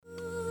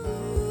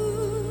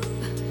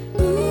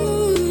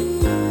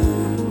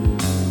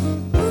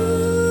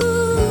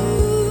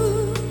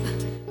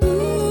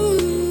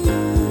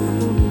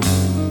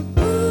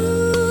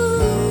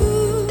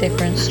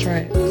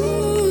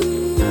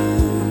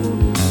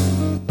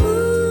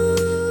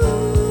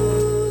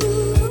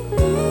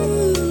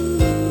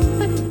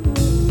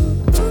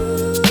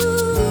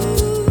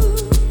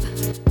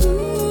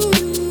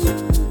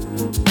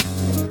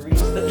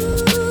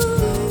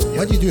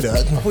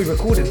thought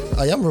you were recording.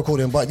 I am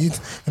recording, but it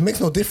makes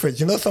no difference.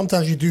 You know,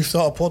 sometimes you do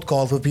start a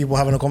podcast with people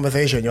having a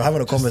conversation. You're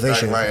having a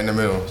conversation. Like right in the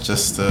middle,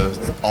 just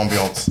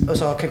ambiance. Oh,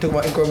 so I can talk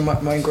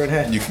about my ingrown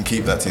hair. You can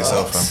keep that to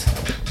yourself, fam.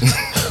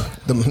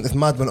 It's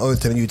mad when O's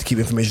telling you to keep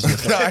information to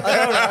yourself.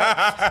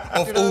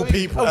 Of all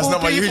people. That's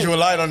not my usual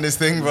line on this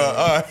thing,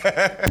 but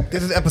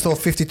This is episode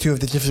 52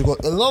 of the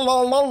Different La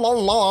la la la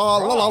la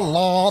la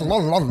la la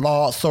la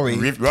la. Sorry.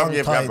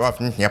 tongue-tied.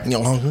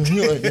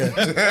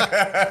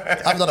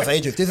 I've done it for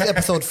ages. This is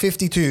episode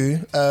 52.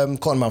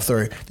 Cottonmouth,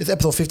 sorry. This is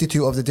episode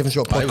 52 of the Different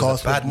Shot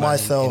podcast with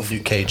myself.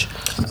 Luke Cage.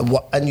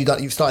 And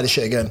you've started this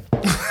shit again.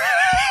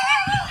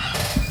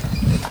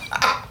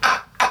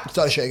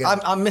 Started shit again.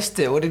 I missed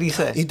it. What did he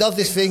say? He does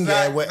this thing,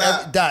 where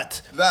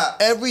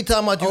every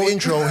time I do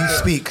intro, he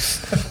speaks.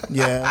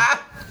 Yeah.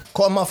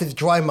 Cottonmouth is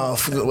dry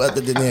mouth. Yeah, but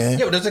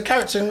there's a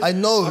character. I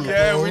know.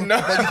 Yeah, bro, we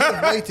know. But you could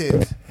have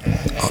waited.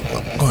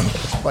 Go on.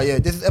 But yeah,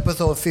 this is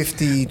episode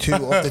 52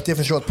 of the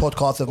Different Shot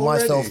podcast of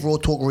myself, Raw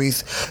Talk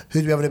Reese.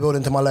 Who do we have in the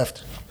building to my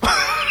left?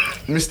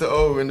 Mr.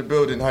 O in the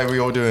building. How are we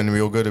all doing? Are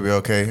we all good? Are we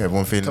okay?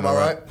 Everyone feeling To my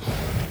right.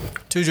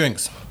 2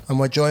 drinks. And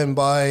we're joined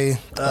by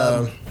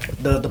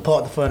the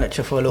part of the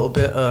furniture for a little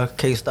bit.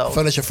 Cased out.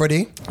 Furniture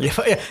Freddy.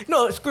 Yeah.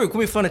 No, screw it.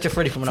 Call me Furniture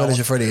Freddy from now on.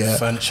 Furniture Freddy, yeah.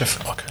 Furniture.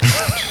 Okay.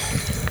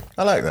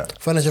 I like that.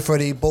 Furniture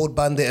Freddy, Bold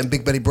Bandit, and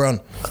Big Belly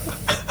Brown.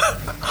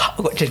 I've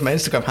got to change my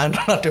Instagram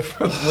handle now to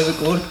what's it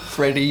called?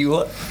 Freddy, you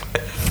what?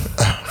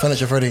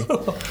 Furniture Freddy.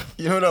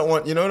 You know that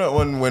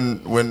one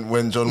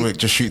when John Wick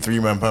just shoot 3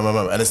 man,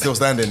 and it's still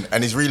standing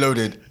and he's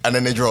reloaded and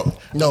then they drop.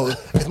 No,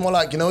 it's more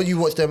like, you know, you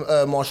watch them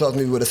martial arts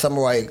movie where the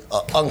samurai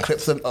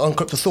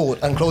unclips the sword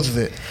and closes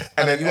it.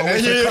 And then you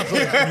see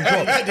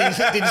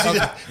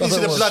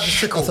the blood just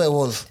trickle. That's what it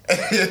was.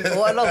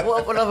 What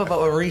I love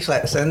about when Reese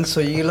like sends, so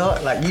you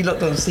lot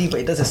don't see, but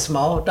he does a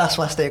smile. That's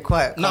why I stay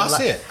quiet. No, I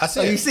see it.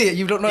 Oh, you see it.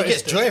 You don't know. He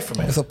gets joy from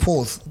it. It's a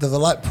pause. There's a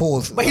light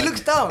pause. But he looks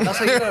down. That's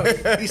how you know.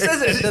 He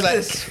says it. Does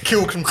this.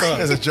 Kill confirmed.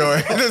 There's a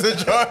joy. There's a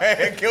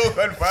joy. Kill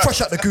confirmed. Fresh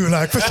out the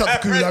gulag. Fresh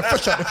out the gulag.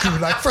 Fresh out the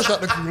gulag. Fresh out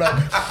the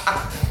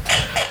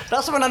gulag.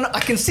 That's when I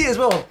can see as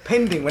well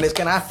pending when it's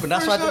gonna happen.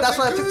 That's why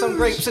I took some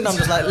grapes and I'm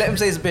just like, let him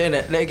say his bit in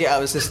it. Let it get out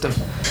of his system. Do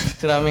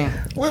you know what I mean?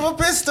 With a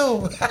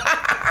pistol.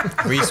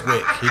 Reese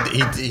Wick.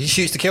 He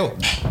shoots to kill.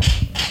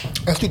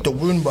 I stick the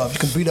wound, bruv. You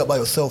can breathe that by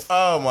yourself.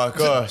 Oh my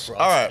gosh.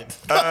 All right.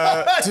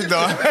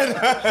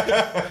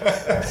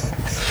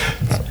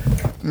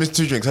 Mr.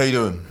 2 Drinks, how you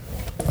doing?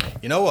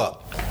 You know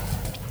what?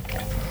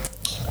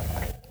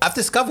 I've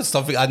discovered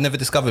something I'd never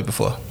discovered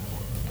before.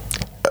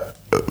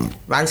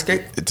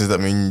 Manscaped? Does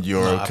that mean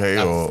you're okay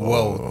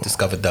I've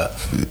discovered that.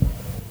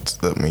 Does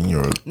that mean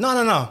you're okay?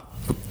 No.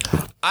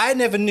 I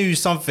never knew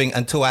something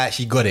until I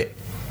actually got it.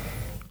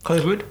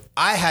 Coldwood?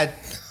 I had.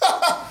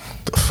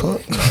 The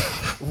fuck?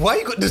 Why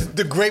you got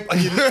the grape on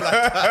your lip like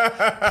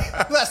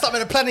that? Look like something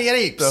in the Planet of the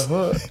Apes.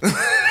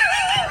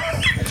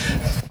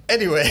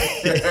 Anyway.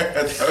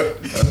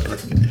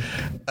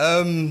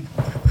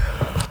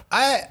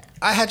 I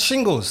had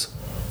shingles.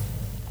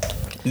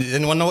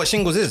 Anyone know what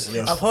shingles is?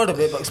 Yes. I've heard of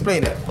it, but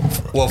explain it.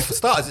 Well, for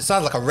starters, it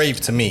sounds like a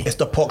rave to me. It's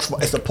the pox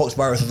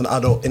virus as an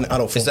adult in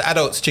adult form. It's the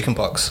adult's chicken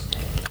pox.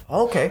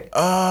 Okay.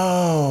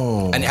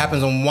 Oh. And it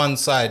happens on one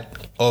side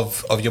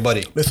of your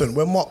body. Listen,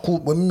 when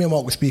me and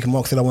Mark were speaking,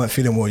 Mark said I weren't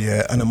feeling well,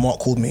 yeah, and then Mark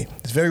called me.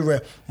 It's very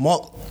rare.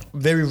 Mark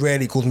very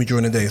rarely calls me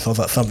during the day, so I was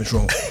like, something's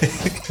wrong.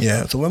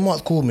 Yeah, so when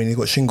Mark called me and he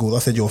got shingles, I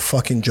said, you're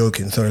fucking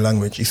joking, sorry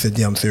language. He said,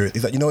 yeah, I'm serious.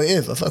 He's like, you know what it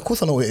is? I was like, of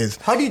course I know what it is.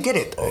 How do you get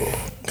it?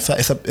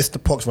 It's the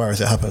pox virus,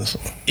 it happens.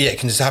 Yeah, it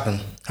can just happen.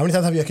 How many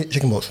times have you had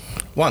chicken pox?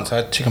 Once. I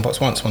had chicken pox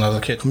once when I was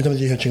a kid. How many times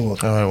have you had chicken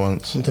pox? I had it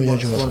once. How many times have you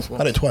had chicken pox? I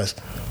had it twice.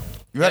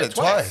 You had it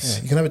twice?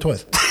 Yeah, you can have it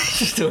twice.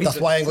 That's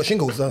why I ain't got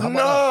shingles. How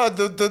about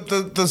No,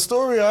 the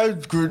story I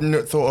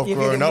thought of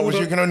growing up was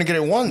you can only get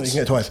it that? once. No, you can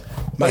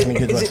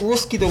get it twice. Is it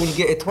risky though when you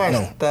get it twice?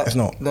 No, it's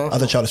not. No.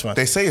 As a child, it's fine.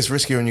 They say it's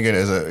risky when you get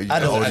it as a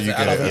Adult, older you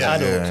get as it. an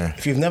adult. Yeah.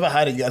 If you've never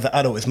had it as an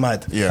adult, it's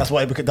mad. Yeah. That's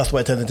why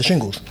it turns into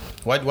shingles.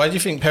 Why do you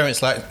think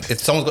parents like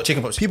if someone's got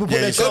chicken pox? People put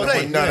Yeah, their you said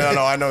children. no,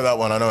 I know that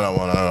one. I know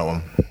that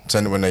one.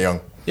 Send it when they're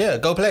young. Yeah,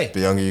 go play.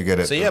 The younger you get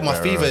it. So yeah,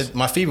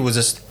 my fever was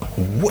just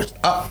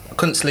up,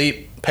 couldn't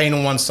sleep, pain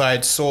on one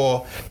side,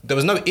 sore. There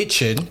was no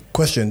itching.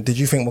 Question: did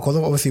you think, because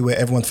of obviously where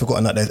everyone's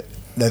forgotten that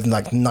there's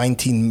like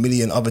 19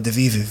 million other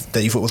diseases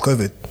that you thought was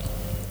COVID?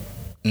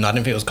 No, I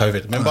didn't think it was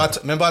COVID.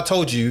 Remember I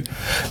told you,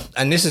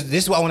 and this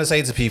is what I want to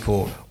say to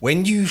people: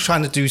 when you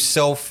trying to do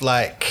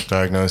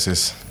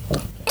diagnosis.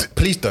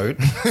 Please don't.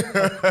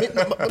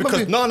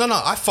 Because no,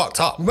 I fucked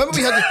up. Remember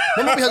we had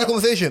the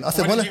conversation. I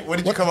said, What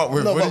did you come up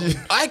with?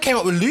 I came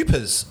up with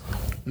lupus.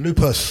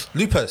 Lupus.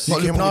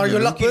 No, you're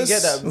lucky to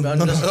get that.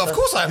 Of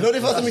course I am. You know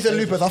the first time he said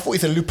lupus, I thought he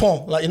said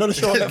Lupin. Like, you know the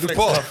show on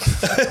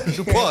Netflix?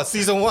 Lupin,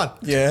 season 1.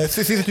 Yeah,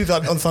 season 2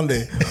 on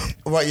Sunday.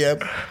 Right, yeah.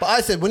 But I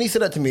said, when he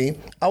said that to me,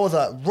 I was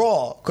like,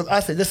 raw. Because I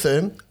said,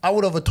 listen, I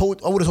would have told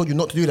you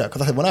not to do that.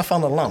 Because I said, when I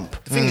found a lump.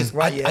 The thing is,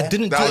 right, I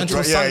didn't do it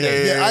until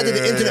Sunday. Yeah, I did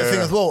the internet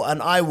thing as well.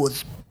 And I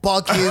was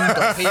bugging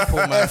the people,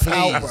 man.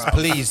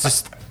 Please,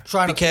 just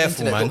be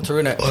careful,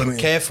 man.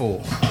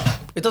 Careful.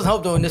 It doesn't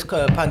help though in this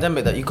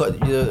pandemic that you got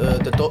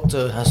the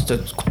doctor has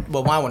to.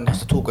 Well, my one has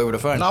to talk over the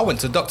phone. No, I went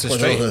to the doctor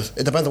straight.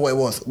 It depends on what it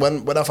was.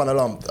 When I found a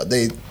lump,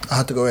 I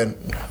had to go in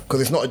because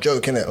it's not a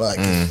joke, innit?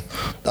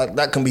 Like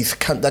that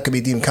can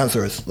be deemed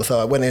cancerous. So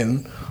I went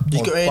in. Did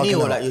you go A&E fucking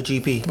or out. like your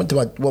GP? Went to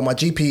my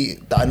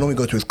GP that I normally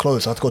go to is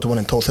closed. So I had to go to one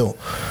in Tulse Hill.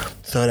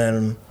 So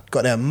then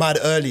got there mad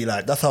early.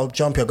 Like that's how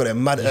jumpy I got there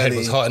mad Your early. head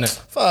was hot, innit?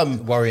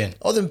 Fam, Worrying.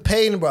 I was in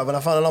pain, bruv, and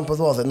I found a lump as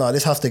well. I said, no,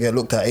 this has to get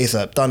looked at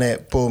ASAP. Done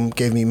it, boom,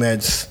 gave me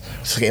meds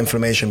to get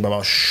inflammation, bruv. I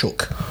was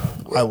shook.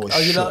 I was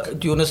Are you shook. like,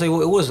 do you want to say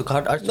what it was?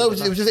 No,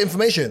 it was just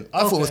inflammation.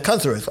 I thought it was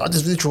cancerous. I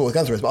just literally thought it was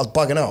cancerous, but I was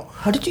bugging out.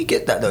 How did you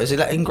get that though? Is it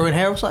like ingrown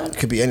hair or something? It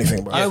could be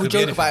anything, bro. I know we could be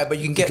joke anything. about it, but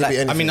you can get could like. be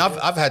anything. I mean,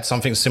 I've had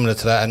something similar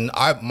to that, and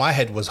my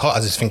head was hot. I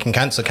was just thinking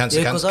cancer.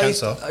 Yeah, 'cause I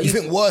used- cancer. I You used-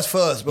 think worse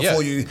first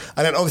before you,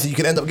 and then obviously you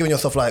can end up giving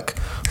yourself like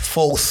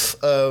false.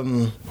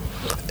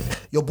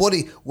 Your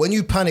body, when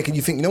you panic and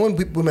you think, you know, when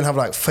women have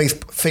like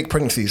fake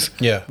pregnancies,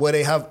 Yeah. where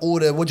they have all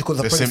the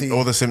pregnancy,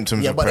 all the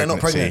symptoms yeah, of but they're not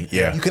pregnancy, pregnant.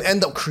 yeah. You can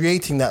end up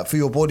creating that for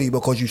your body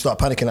because you start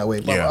panicking that way.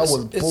 But Yeah. I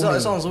was It booming.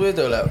 sounds weird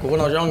though. Like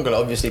when I was younger, like,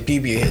 obviously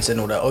puberty hits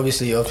and all that.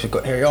 Obviously, I've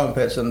got hairy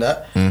armpits and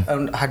that,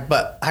 and I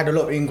had a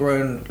lot of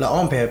ingrown like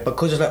armpit hair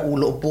because there's like all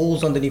little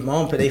balls underneath my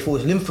armpit. They thought it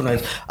was lymph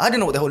nodes. I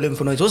didn't know what the hell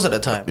lymph nodes was at the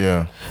time.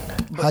 Yeah.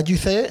 How'd you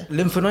say it?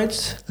 Lymph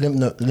nodes. Lymph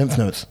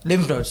nodes.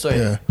 Lymph nodes. Sorry.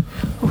 Yeah.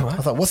 All I right.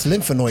 was like, what's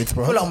lymphonoids,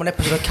 bro? I feel like I'm an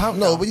episode of Countdown.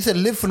 No, but you said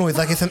lymphonoids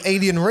like it's an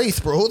alien race,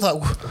 bro. I was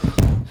like,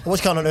 I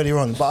watched Countdown earlier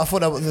on, but I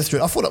thought that was this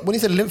true. I thought that when you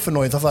said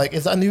lymphonoids, I was like,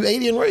 is that a new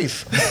alien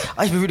race?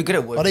 I used to be really good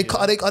at words.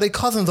 Are they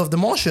cousins of the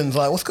Martians?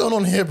 Like, what's going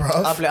on here, bro?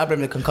 I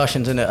blame the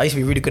concussions in it. I used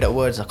to be really good at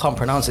words. I can't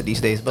pronounce it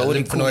these days. But The what do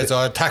you lymph call nodes it?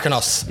 are attacking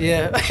us.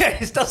 Yeah,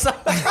 it does sound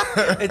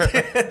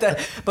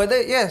but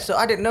yeah, so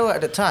I didn't know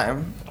at the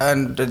time,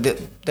 and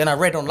then I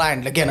read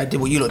online again. I did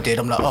what you lot did.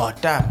 I'm like, oh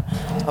damn,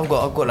 I've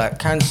got like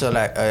cancer,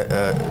 like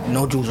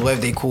nodules,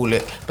 whatever they call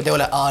it. But they were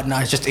like, oh no,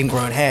 it's just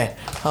ingrown hair.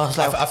 I was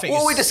like, I think what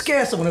it's- way to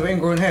scare someone with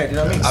ingrown hair? Do you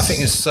know what I mean? I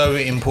think it's so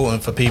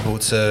important for people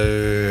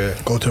to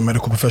Go to a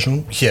medical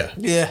professional.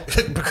 Yeah.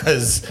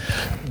 because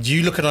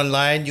you looking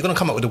online, you're gonna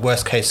come up with the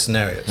worst case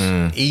scenarios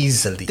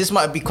easily. This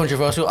might be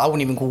controversial. I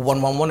wouldn't even call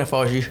 111 if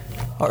I was you.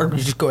 I'd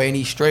just go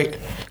A&E straight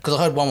because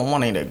I heard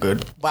 111 ain't that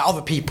good by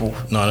other people.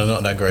 No, they're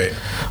not that great.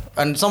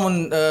 And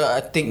someone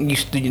I think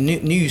used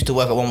to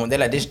work at 111. They're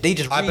like this. They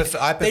just I read,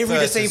 prefer they read to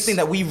the same s- thing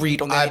that we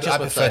read on the I NHS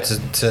prefer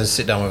website. to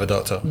sit down with a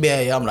doctor.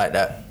 Yeah, I'm like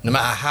that. No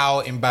matter how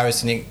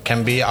embarrassing it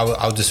can be,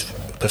 I'll just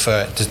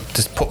prefer it.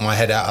 Just put my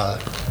head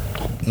out.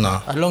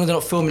 No, As long as they're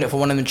not filming it for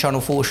one of the Channel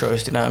 4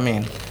 shows, do you know what I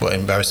mean? what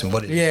embarrassing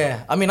body.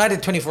 Yeah, I mean, I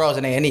did 24 hours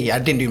in A&E. I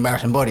didn't do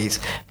embarrassing bodies,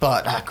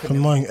 but I couldn't.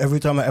 Mine,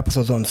 every time that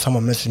episode's on,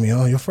 someone messages me,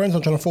 oh, your friend's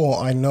on Channel 4.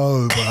 I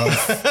know, bro.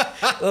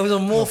 It was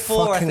on More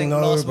 4, I fucking think, no,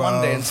 last bro.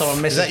 Monday, and someone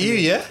messaged Is that you,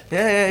 me. yeah?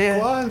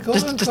 Yeah. Go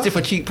on, just did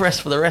for cheap press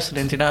for the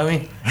wrestling, do you know what I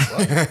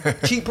mean?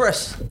 Cheap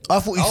press. I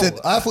thought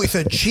you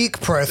said cheek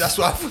press. That's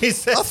what we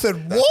said. I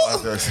said,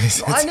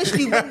 what? I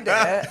initially went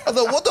there. I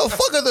thought, what the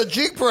fuck is a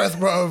cheek press,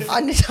 bro?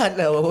 I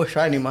wish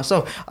I knew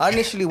myself. I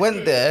initially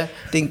went there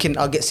thinking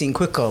I'll get seen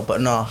quicker,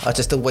 but no, I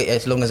just still wait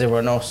as long as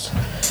everyone else.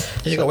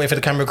 You got to wait for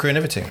the camera crew and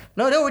everything.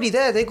 No, they're already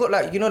there. They got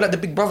like, you know, like the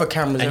Big Brother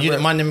cameras. And you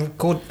didn't everywhere. mind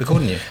them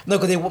recording you? No,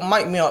 because they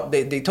mic'd me up.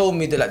 They told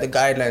me the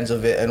guidelines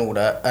of it and all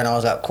that, and I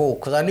was like, cool.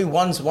 Because I knew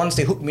once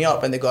they hooked me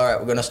up and they go, all right,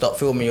 we're gonna start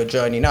filming your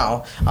journey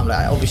now. I'm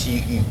like, obviously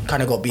you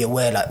kind of got to be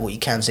aware like what you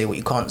can say, what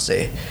you can't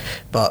say,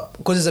 but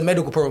because it's a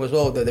medical program as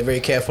well, they're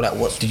very careful like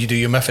what's. Did you do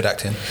your method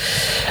acting?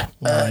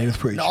 Nah, he was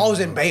pretty No, chill. I was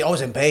in pain. I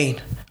was in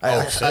pain.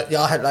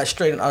 I had like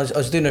strained. I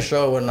was doing a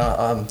show and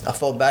I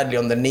fell badly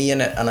on the knee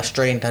in it, and I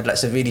had like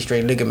severely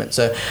strained ligament.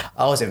 So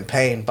I was in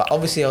pain. But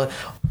obviously,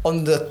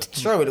 on the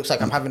show, it looks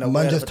like I'm having a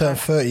Man word just of a turned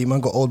time. 30. Man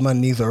got old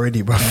man knees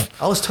already, bro.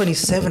 I was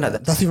 27 at the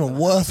time That's even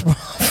worse, bro.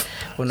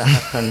 when that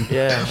happened.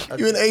 Yeah,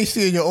 You in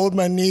AC and your old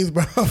man knees,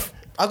 bro.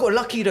 I got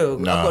lucky though.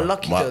 I got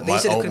lucky though. They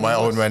said it could've my been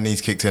old worse. man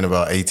knees kicked in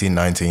about 18,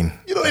 19.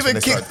 You don't That's when even they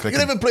started kick. You clicking.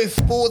 don't even play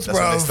sports, That's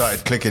bro. when they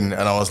started clicking,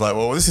 and I was like,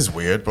 well, this is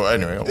weird, but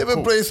anyway. You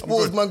never play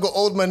sports, man. Got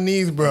old man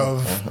knees,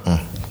 bro.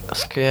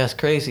 That's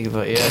crazy,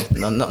 but yeah,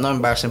 no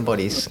embarrassing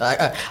bodies.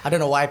 I don't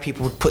know why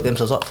people would put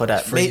themselves up for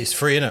that. It's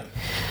free, innit?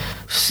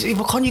 See,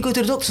 but can't you go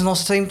to the doctors and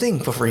ask the same thing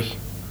for free?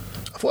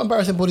 I thought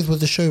Embarrassing Bodies was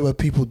the show where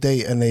people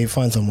date and they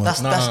find someone.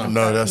 That's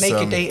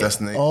naked dating. That's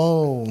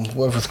oh,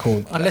 whatever it's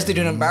called. Unless they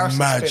do an embarrassing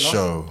mad spin-off.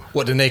 show.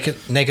 What, the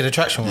naked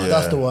attraction one?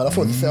 That's the one. I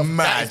thought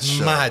Mad It's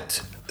show. mad.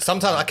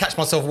 Sometimes I catch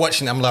myself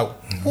watching it, I'm like,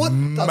 what?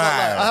 Mad.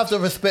 I have to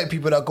respect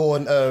people that go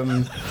on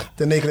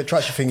the naked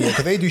attraction thing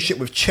because they do shit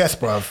with chess,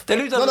 bruv. They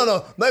do that-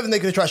 No, not even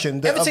naked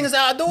attraction. Everything is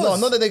outdoors. No,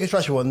 not the naked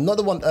attraction one. Not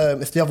the one.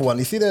 It's the other one.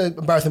 You see the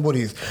Embarrassing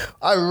Bodies.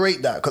 I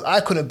rate that because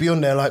I couldn't be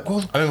on there. Like,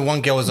 well, I remember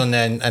one girl was on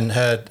there and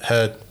her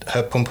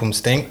pum pum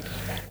stink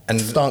and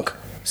stunk.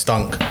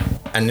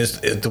 and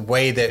the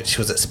way that she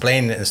was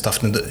explaining it and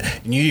stuff, and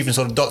you even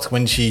saw the doctor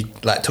when she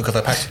like took off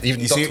her patch.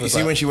 Even You the see, doctor was you see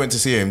like, when she went to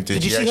see him, did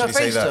Did you she see her actually say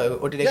face that? though,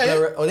 or did they Yeah, blur yeah.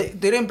 her? Or they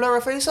didn't blur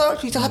her face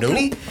out. She's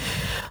happily.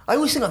 I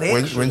always think of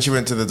the When she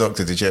went to the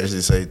doctor, did she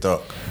actually say,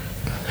 Doc,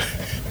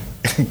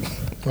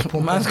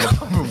 Man's got,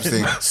 Boom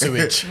stink.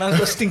 Sewage. man's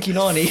got stinky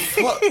nanny.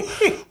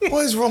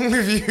 What is wrong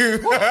with you?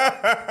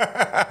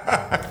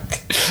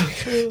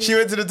 She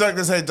went to the doctor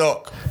and said,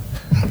 Doc,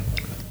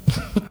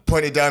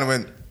 pointed down and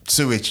went,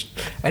 sewage.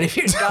 And if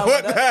you're down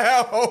What with the that,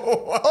 hell?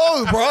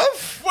 Oh,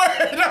 bruv.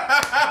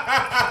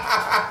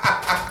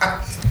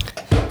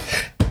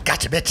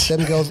 Gotcha, bitch.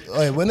 Them girls,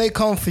 when they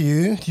come for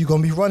you, you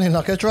gonna be running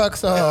like a drag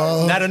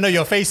star. Now they know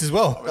your face as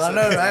well. I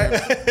know,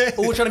 right?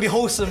 All trying to be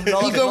wholesome. He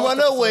gonna run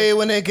away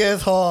when it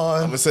gets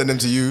hard. I'm gonna send them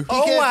to you.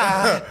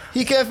 Wow.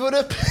 He can't feel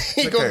the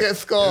pain. He gonna get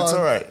scarred. It's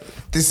all right.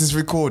 This is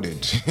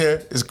recorded. Yeah,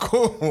 it's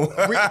cool.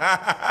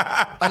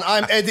 And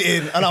I'm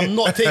editing, and I'm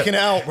not taking it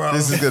out, bro.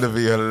 This is gonna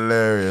be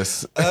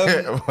hilarious.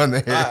 I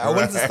wanted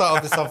to start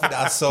off with something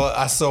that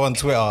I saw on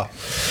Twitter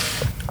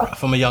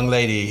from a young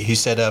lady who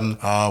said,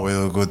 where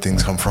all good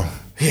things come from.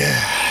 yeah,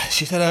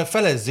 she said,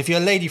 fellas, if your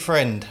lady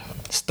friend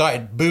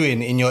started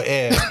booing in your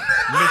ear,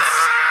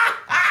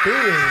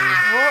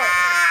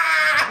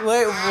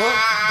 Wait, what?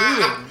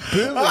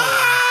 Booing.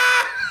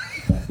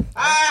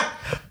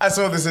 I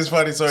saw this is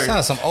funny. Sorry.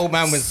 sounds like some old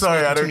man with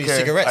Sorry, I too don't many care.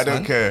 cigarettes, I don't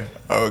man. care.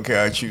 Okay,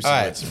 I choose All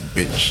right.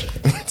 cigarettes,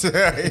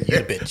 bitch. You're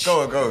a bitch.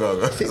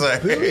 Go.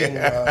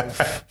 Sorry.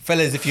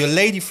 Fellas, if your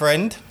lady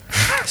friend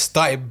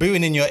started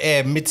booing in your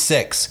ear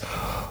mid-sex,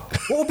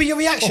 what would be your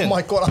reaction? Oh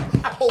my god!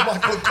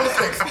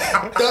 Context.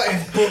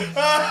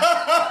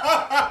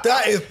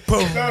 That is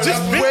boom.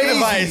 Just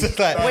minimize. It's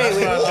like, Wait.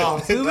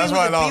 That's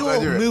why I laughed. I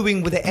knew it.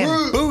 Moving with the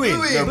N. booing.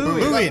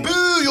 Like,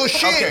 boo your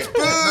shit.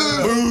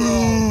 Okay.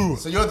 Boo.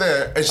 So you're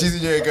there, and she's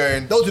in your ear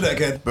going, Don't do that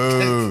again.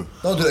 boo,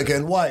 Don't do that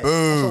again. Why?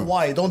 So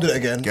why? Don't do that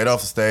again. get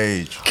off the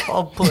stage.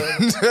 I'll put it.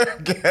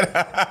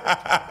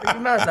 You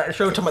know that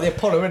show talking about the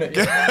Apollo, innit?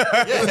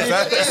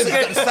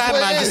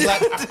 Sandman just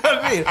like, You know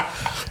what I mean?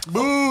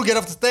 boo, get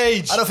off the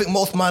stage. I don't think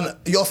most man.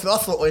 That's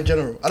what in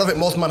general. I don't think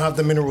most men have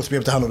the minerals to be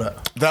able to handle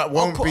that. That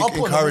won't I'll be put the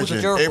rules encouraging.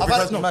 of Europe.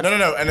 Because- I've had-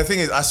 no. And the thing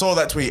is, I saw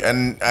that tweet,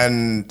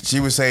 and she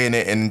was saying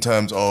it in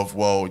terms of,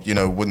 well, you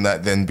know, wouldn't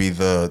that then be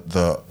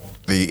the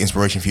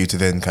inspiration for you to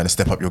then kind of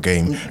step up your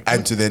game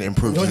and to then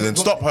improve, to then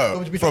stop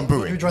her from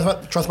booing?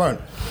 Transparent.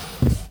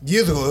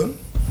 Years ago,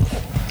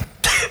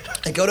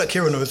 a girl that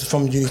Kira knows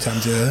from uni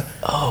times, yeah.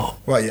 Oh.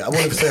 Right, yeah. I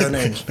won't even say her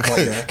name. But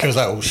yeah. It was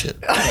like, oh shit.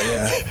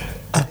 Yeah.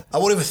 I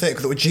won't even say it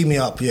because it would G me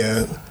up,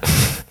 yeah.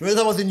 When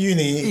I was in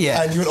uni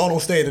Yeah. and you and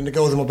Arnold stayed and the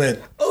girl was in my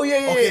bed. Oh,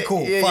 yeah. Okay,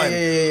 cool, yeah, fine.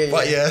 Yeah.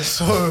 But yeah,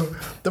 so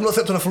them lot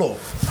slept on the floor.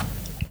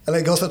 And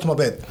then girl slept on my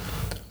bed.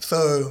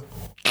 So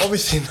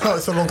obviously now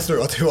it's a long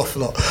story, I'll do off a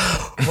lot.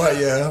 But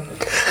yeah.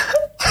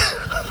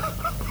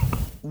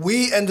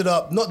 We ended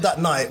up, not that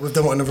night with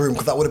them in the room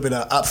because that would have been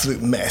an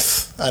absolute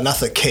mess. And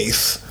that's a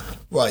case.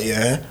 Right,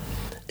 yeah.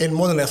 In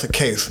modern that's a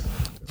case.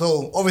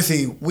 So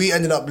obviously we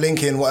ended up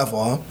linking,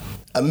 whatever.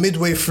 And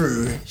midway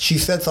through, she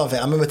said something.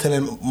 I remember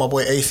telling my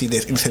boy AC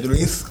this. He said,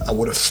 Reese, I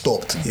would have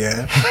stopped,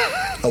 yeah?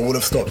 I would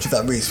have stopped. She's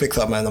like, Reese, fix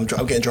up, man. I'm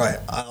getting dry.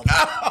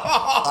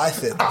 I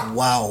said,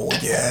 wow,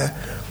 yeah.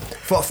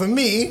 But for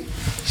me,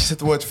 She said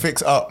the word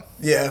 "fix up."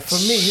 yeah, for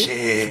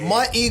me,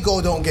 my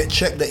ego don't get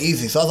checked that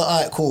easy. So I was like,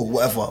 all right, cool,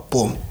 whatever.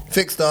 Boom.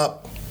 Fixed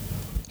up.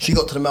 She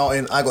got to the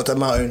mountain. I got to the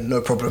mountain.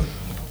 No problem.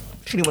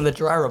 She didn't want the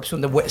dry rub, she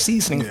wanted the wet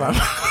seasoning, fam.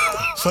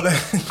 So then,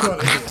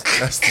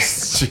 That's the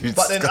stupid.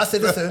 but then I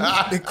said, listen,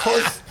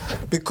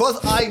 because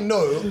I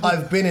know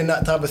I've been in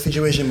that type of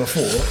situation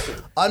before,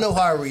 I know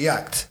how I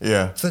react.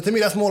 Yeah. So to me,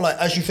 that's more like,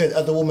 as you said,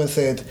 as the woman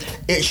said,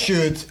 it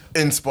should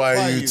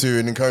Inspire you to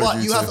and encourage but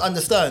you you to. have to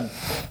understand.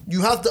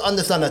 You have to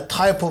understand the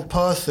type of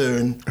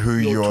person Who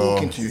you're you're-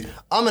 talking to.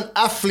 I'm an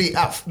athlete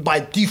by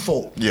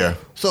default. Yeah.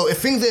 So if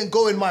things ain't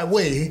going my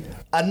way,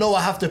 I know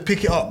I have to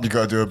pick it up. You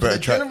gotta do a better the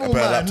track- a general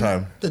better lap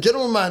time. The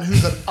general man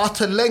who's an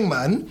utter leng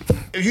man,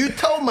 if you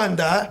tell man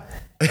that,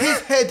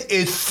 his head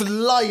is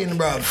flying,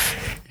 bruv.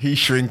 He's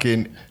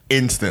shrinking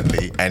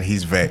instantly, and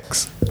he's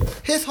vexed.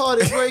 His heart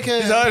is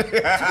breaking. To be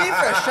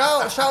fair,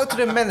 shout out to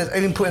the men that's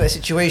been put in that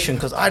situation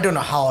because I don't know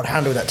how I'd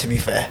handle that. To be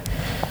fair,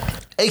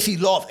 AC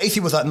laughed. AC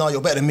was like, "No,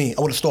 you're better than me."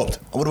 I would have stopped.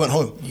 I would have went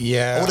home.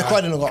 Yeah. I would have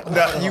cried in the car.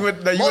 Nah, you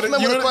would. Most men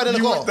would have cried in the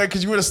car.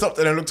 Because you would have stopped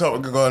and then looked up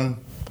and gone,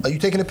 Are you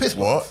taking a piss?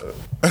 "What?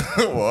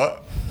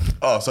 What?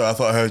 Oh, sorry. I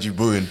thought I heard you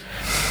booing."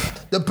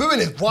 The booing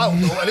is wild,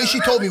 though. At least she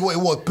told me what it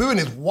was. Booing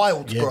is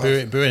wild, Yeah,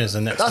 bro. booing is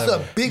the next That's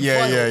level. a big Yeah,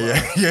 vital, yeah,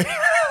 bro. yeah, yeah.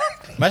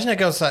 Imagine a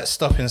girl's like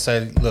stop and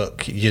say,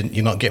 look,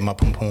 you're not getting my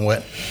pom pom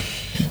wet.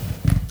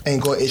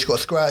 Ain't got itch, got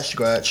scratch.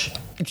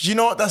 Do you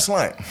know what that's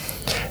like?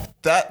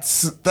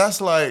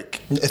 That's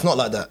like, It's not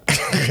like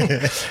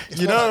that.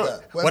 you know.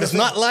 What it's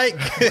not like.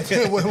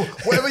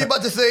 Whatever you're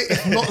about to say,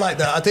 it's not like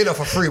that. I take that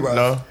for free, bro.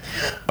 No.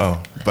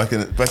 Oh, back in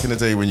the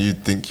day when you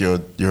think you're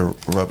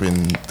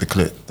rubbing the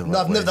clit. The No,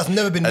 right way. that's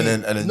never been And me.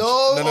 then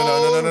No.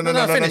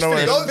 finish.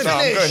 Don't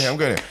finish. I'm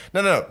going.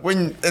 No.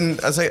 When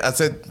I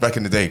said back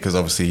in the day because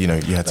obviously you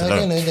had to Back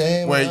learn in the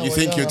day where when I you was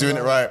think you're doing it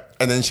young. right,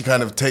 and then she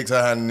kind of takes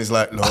her hand and is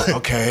like, look,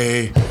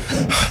 okay,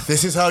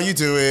 this is how you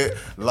do it,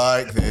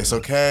 like this,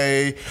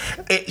 okay.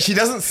 She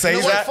doesn't say You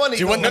know what's that. funny,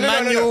 Do you want though? the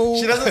No,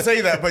 manual? She doesn't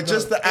say that, but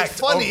just the It's act.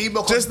 funny of,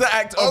 because just the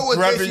act I of was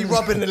basically grabbing.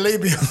 rubbing the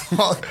labia.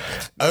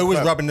 O was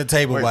rubbing the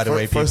table, Wait, by the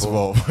way, first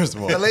people. of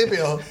all, the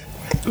labia.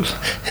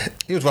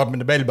 He was rubbing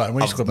the belly button.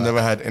 What you I've talking about?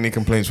 never had any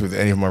complaints with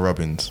any of my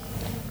rubbins.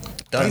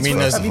 Don't mean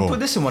there's. Have you put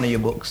this in one of your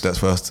books? That's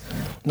first.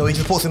 No, he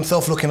just puts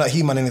himself looking like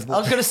He-Man in his I book.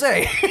 was gonna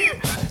say.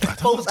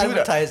 False Do that.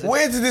 advertising.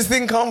 Where did this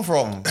thing come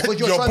from? But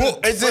you're Your trying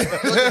book. to- It's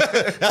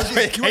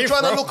in- You were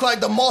trying to look like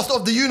the master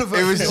of the universe.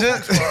 It was in your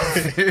just.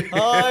 books,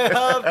 bro. I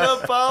have the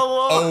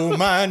power. Oh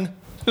man.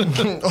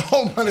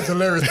 Oh man, it's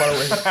hilarious, by the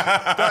way.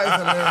 That is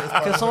hilarious. By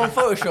Can the someone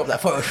Photoshop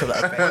that?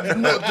 Photoshop that. way.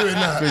 I'm not doing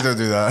that. Please don't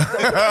do that.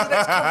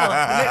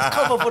 The next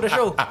cover for the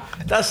show.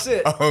 That's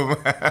it. Oh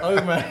man. Oh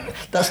man,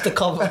 that's the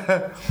cover.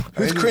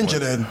 Who's cringer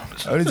then?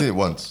 I only did it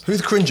once.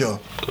 Who's cringer?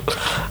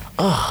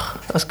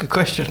 That's a good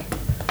question.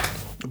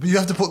 But you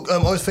have to put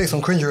O's face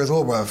on cringer as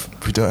well, bruv.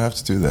 We don't have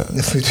to do that.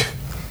 Yes, we do.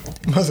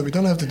 Master, we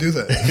don't have to do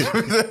that.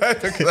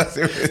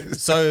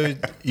 So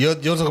you're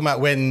talking about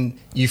when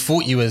you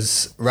thought you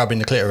was rubbing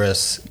the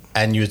clitoris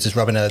and you was just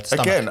rubbing her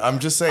stomach. Again, I'm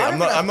just saying. I I'm don't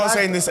not. think I'm not that's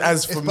saying bad, this though.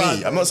 as for It's me.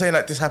 bad, I'm not saying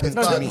like this happens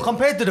No, to me.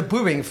 compared to the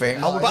booing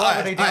thing, why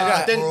would they do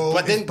that?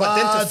 But then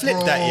to flip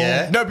bro. that,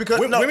 yeah. No, because-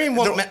 no, women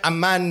want the- a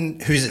man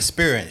who's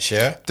experienced,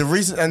 yeah. The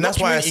reason, and that's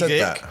Not why I said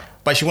community dick, that.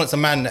 But she wants a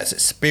man that's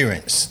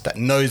experienced, that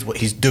knows what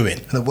he's doing.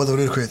 And the weather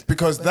ludicrous.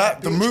 Because that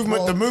the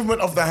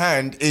movement of the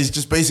hand is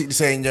just basically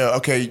saying, yeah,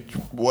 okay,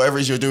 whatever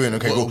it is you're doing,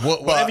 okay, cool.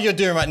 But Whatever you're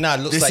doing right now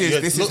looks this like is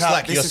you're, this looks is how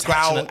like you're this is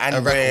how scratching a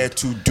and where record.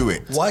 to do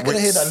it. Why can I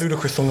hear that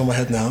ludicrous song in my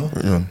head now?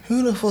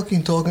 Who the fuck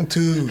you talking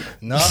to?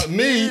 Not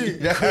me. Me.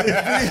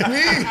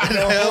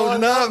 Hell,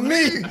 not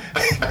me.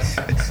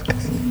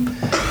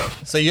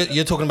 So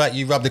you're talking about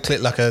you rub the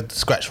clit like a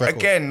scratch record.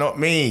 Again, not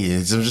me.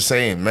 I'm just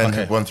saying, men Okay.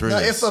 have gone through Now,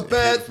 this. if a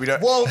bad if we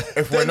don't, won't,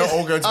 if we're then not it's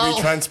all going to be out.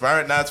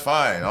 transparent, that's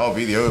fine. I'll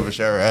be the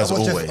oversharer as I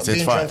was just always. being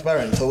It's fine.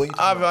 transparent, so what you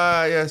talking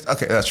Yes.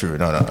 Okay, that's true.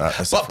 No,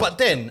 that's But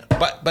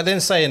then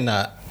saying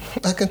that,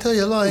 I can tell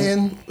you're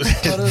lying.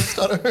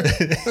 Stutter.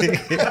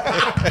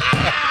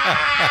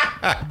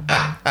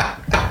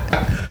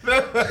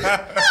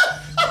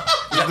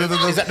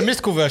 is that the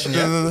mystical version?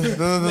 Yeah. No,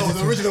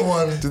 the original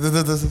one.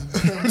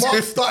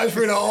 Mark started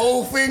through the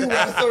whole thing.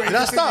 Sorry. Did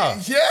I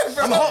start? Yeah,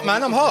 bro. I'm hot,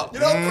 man. I'm hot. You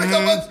know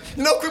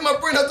how quick my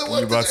brain had to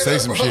work. You're about to say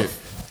some shit.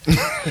 I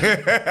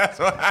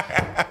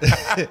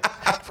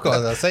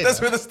forgot what I say. That's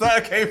That. where the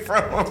start came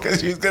from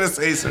because she was gonna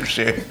say some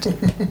shit.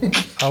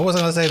 I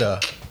wasn't gonna say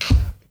that.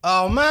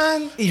 Oh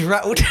man. He's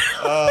rattled.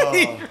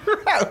 He's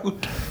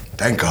rattled.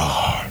 Thank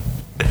God.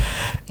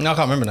 No, I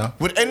can't remember now.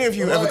 Would any of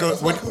you ever go?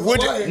 Would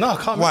No, I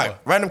can't remember. Why?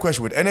 Random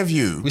question. Would any of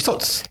you We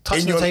stopped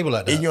touching in your the table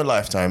like that. in your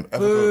lifetime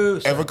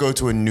ever go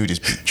to a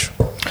nudist beach?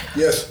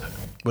 Yes.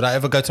 Would I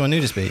ever go to a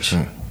nudist beach?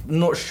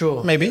 Not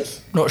sure. Maybe.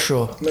 Not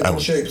sure. Mental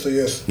shape, so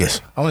yes.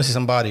 Yes. I want to see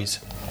some bodies.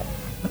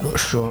 Not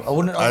sure. I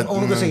wouldn't. I'm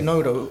gonna say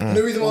no though.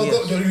 The reason why I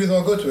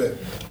go to it,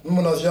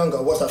 when I was younger,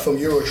 I watched that film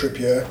Eurotrip,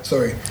 yeah?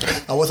 Sorry.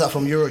 I watched that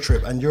film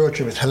Eurotrip, and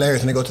Eurotrip is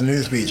hilarious when they go to the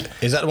nudist beach.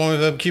 Is that the one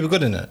with Cuba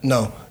Good in it?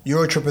 No,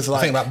 Eurotrip is I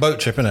like... think about boat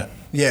trip, innit?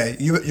 Yeah,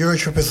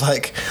 Eurotrip is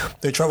like,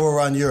 they travel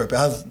around Europe. It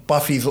has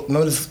Buffy's,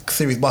 remember this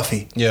series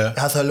Buffy? Yeah. It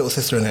has her little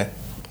sister in it.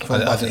 From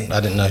I Buffy.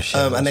 didn't know she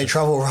was. And they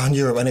travel around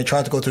Europe and they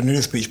try to go to the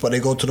nudist beach, but they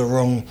go to the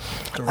wrong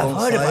I've side.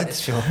 heard about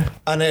this film.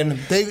 And then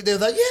they're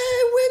like,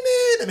 yeah,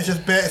 women. And it's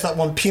just bare, it's like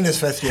one penis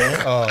fest,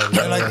 yeah? Oh,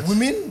 They're like,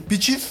 women?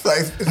 Bitches?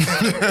 Like,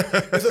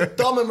 it's a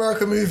dumb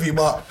American movie,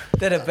 but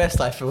They're the best.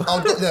 I feel. I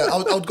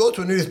would go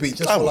to a nudist beach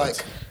just I for would.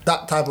 like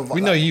that type of...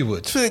 We know you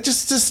would.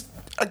 Just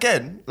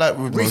again, like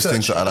with most Research.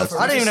 things that I like.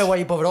 I don't even know why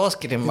you bothered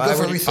asking him. go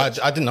for research.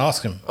 I didn't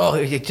ask him. Oh,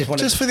 you just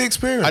wanted. Just for the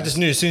experience. I just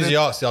knew as soon as he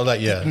asked, I was like,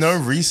 yeah. no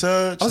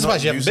research. I was not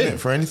surprised you haven't using been. it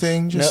for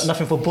anything. Just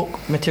nothing for book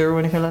material or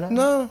anything like that.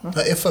 no.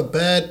 Like, if a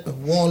bad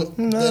one,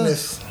 then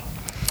it's...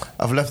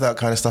 I've left that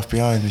kind of stuff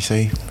behind. You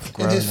see,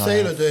 In his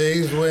sailor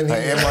days when he...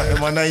 Like, in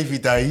my navy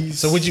days.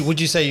 So would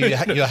you say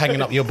you're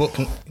hanging up your book?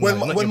 When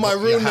my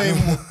real name,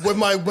 when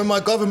my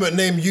government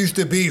name used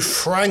to be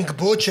Frank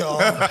Butcher.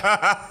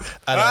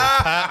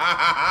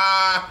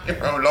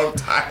 for a long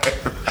time.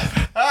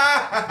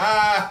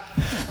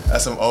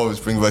 That's some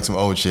old. Bring back some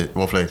old shit.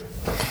 Well played.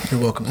 You're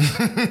welcome.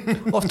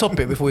 Off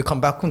topic before we come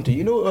back onto.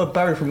 You know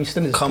Barry from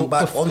EastEnders. Come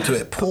back onto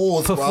it.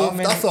 Pause, bruv.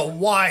 performing- That's a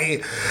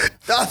why.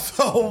 That's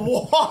a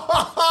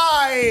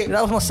why.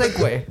 That was my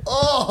segue.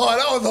 Oh,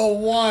 that was a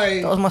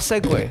why. That was my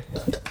segue.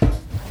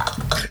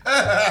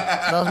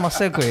 That was my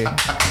segue.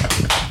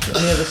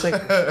 Yeah, the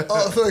segue.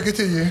 Oh, sorry,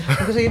 continue.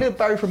 Because you know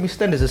Barry from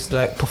EastEnders is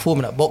like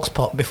performing at Box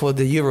Pop before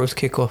the Euros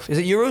kick off. Is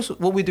it Euros?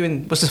 What we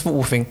doing? What's this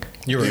football thing?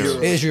 Euros.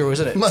 It is Euros,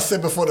 isn't it? Must say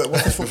before that.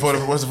 What's this for?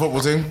 What's the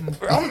football team?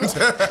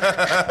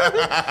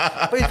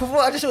 But before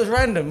I just thought it was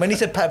random. When he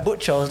said Pat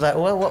Butcher, I was like,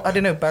 well, I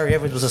didn't know Barry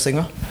Evans was a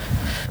singer.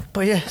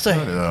 But yeah, so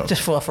know.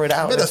 just thought I'd throw that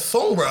out. He made there. a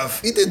song,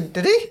 bruv. He did.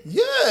 Did he?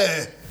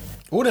 Yeah.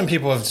 All them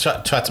people have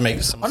tried to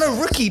make some. I know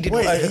Ricky did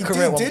Wait, a he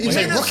career did, one. did You he?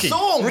 made a Rookie.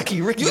 song. Ricky.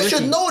 You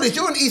should know this.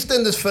 You're an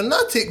EastEnders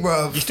fanatic,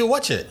 bro. You still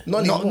watch it?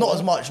 Not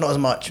as much. Not as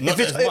much.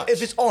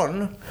 If it's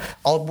on,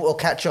 I'll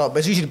catch up. But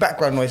it's usually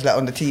background noise like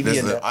on the TV.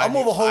 Listen, And I'm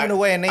more of a home and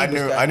away and I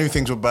neighbours knew, guy. I knew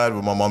things were bad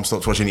when my mum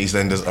stopped watching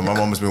EastEnders, and my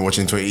mum has been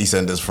watching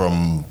EastEnders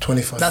from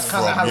 25. That's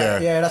kind of from how.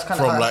 That's kind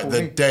of from how like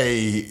the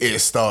day it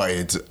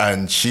started,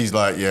 and she's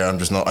like, yeah,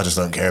 I just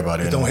don't care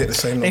about it. Don't anymore. hit the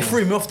same They number.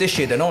 threw me off this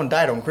year. Then no one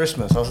died on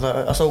Christmas. I was like,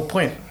 that's the whole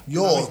point.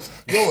 You're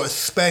a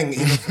speng.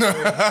 You're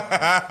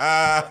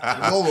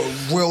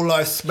a real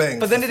life speng.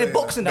 But then they did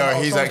boxing. No,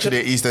 he's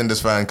actually an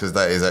EastEnders fan because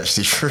that is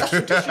actually true.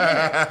 And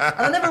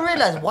I never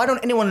realised why don't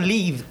anyone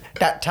leave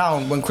that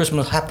town when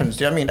Christmas happens?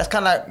 Do you know what I mean? That's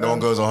kind of like No one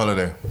goes on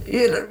holiday.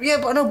 Yeah,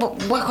 but I know.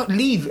 But why can't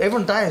leave?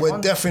 Everyone dies. We're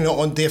man. definitely not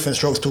on different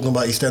strokes talking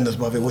about EastEnders,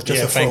 bruv. It was just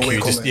Yeah, a thank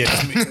throwaway you.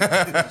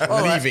 comment.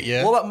 All Leave right. it,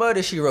 yeah. What about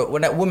Murder She Wrote?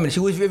 When that woman, she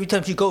always every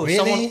time she goes,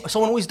 Really?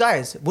 someone always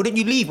dies. Wouldn't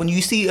you leave when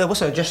you see what's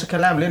her Jessica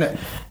Lamley in it?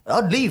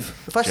 I'd leave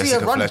if I see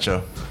Jessica her run.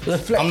 Fletcher.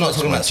 I'm not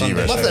talking about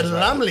Sunday. What's that,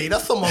 Lamley?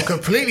 That's someone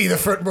completely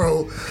different,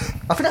 bro.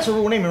 I think that's her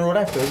real name in real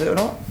life, though, is it or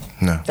not?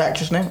 No. The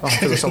actress name? Oh, I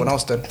thought it was someone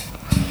else then.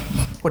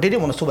 Well, they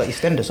didn't want to talk about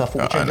EastEnders, so I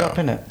thought we'd change it know. up,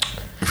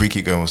 innit? If we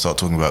keep going, we'll start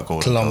talking about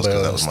Golden Columbo, Girls.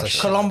 'Cause that was my that's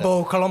shit.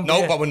 Columbo. No,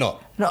 yeah. but we're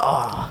not.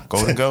 No,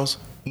 Golden Girls?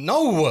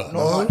 No.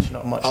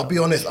 not much. I'll be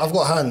honest, I've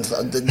got hands.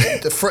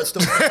 The threats to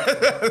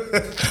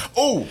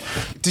Oh,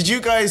 did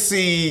you guys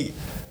see?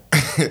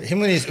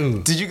 Him and his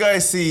ooh. Did you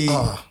guys see?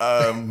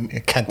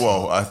 Can't-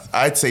 Well,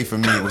 I'd say for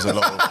me it was a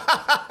lot.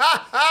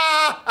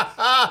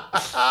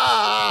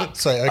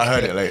 Sorry, okay. I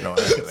heard it late. No,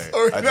 I heard it late.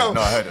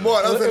 I heard it.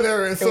 What? Late. That's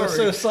hilarious. It was so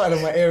Sorry. exciting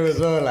in my ear as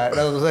well, like,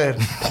 that was what I'm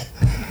saying.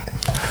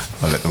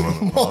 I let the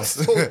moment pass.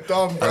 So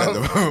dumb, I let bro.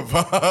 the moment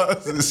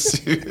pass.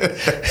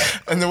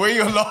 And the way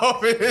you're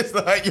laughing is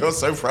like you're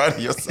so proud of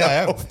yourself. Yeah, I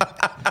am.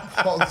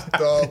 Fuck's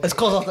dumb. It's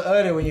cause after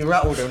earlier when you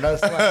rattled him,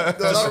 that's like,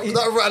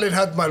 That rattling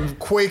had man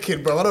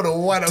quaking, bro. I don't know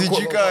why. That Did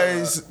caught you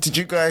my Did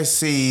you guys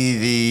see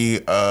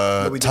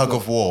the we did tug not.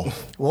 of war?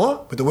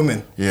 what? with the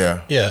women.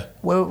 Yeah. Yeah.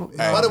 Well,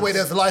 By the way,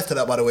 there's lies to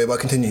that. By the way, but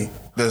continue.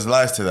 There's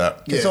lies to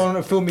that. it's on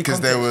a filmy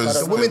Because there context, was- I The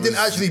don't know. women didn't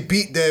actually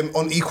beat them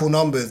on equal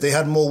numbers. They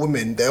had more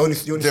women. They only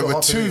you only There saw were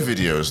half the two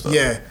video. videos though.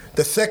 Yeah,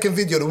 the second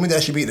video, the women that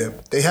actually beat them,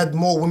 they had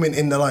more women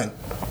in the line.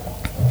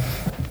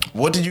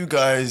 What did you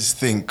guys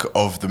think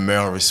of the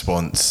male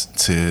response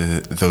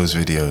to those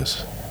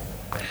videos?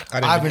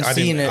 I haven't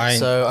seen it,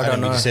 so I don't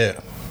didn't know. see it.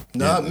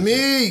 Not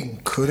me.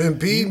 Couldn't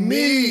be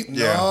me.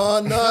 Yeah.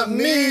 No, not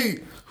me.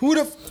 Who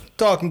the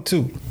talking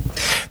to?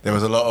 There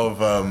was a lot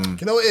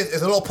of You know what it is?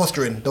 It's a lot of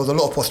posturing. There was a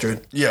lot of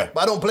posturing. Yeah.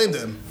 But I don't blame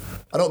them.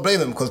 I don't blame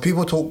them because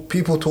people talk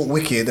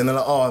wicked and they're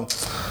like, oh,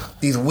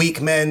 these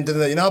weak men.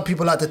 You know how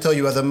people like to tell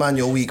you as a man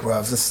you're weak,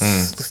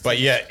 bruv. But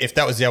yeah, if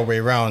that was the other way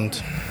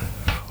around,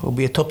 It'll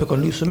be a topic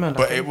on Loose Man.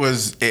 But it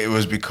was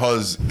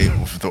because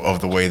of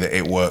the way that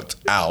it worked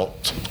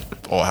out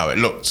or how it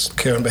looked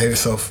Kieran, behave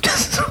yourself.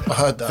 I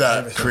heard that. Behave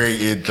that yourself.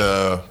 created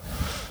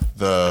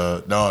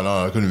the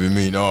no, it couldn't be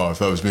me. No, if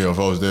that was me, if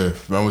I was there,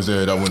 if I was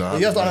there, that wouldn't happen.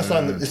 You have to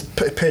understand that it's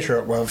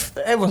patriarch, bruv.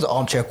 Everyone's an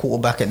armchair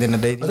quarterback at the end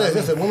of the day.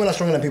 Listen, women are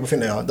stronger than people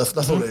think they are. That's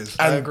all it is.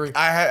 And I agree.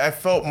 I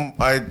felt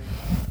I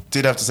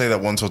did have to say that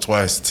once or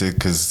twice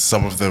because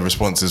some of the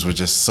responses were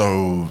just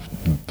so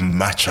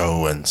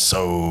macho and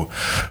so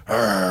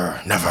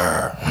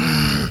never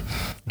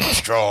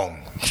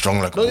strong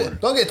like a bull.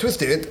 Don't get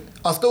twisted.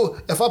 I still,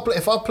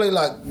 if I play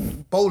like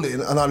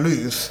bowling and I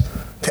lose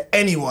to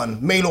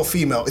anyone, male or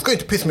female, it's going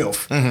to piss me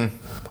off. Mm-hmm.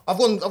 I've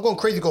gone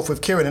crazy golf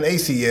with Kieran and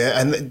AC, yeah,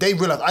 and they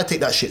realise I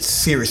take that shit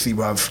seriously,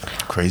 bruv.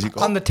 Crazy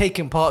goal. I'm the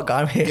taking part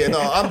guy. I'm here. Yeah, no,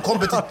 I'm I'm here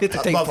to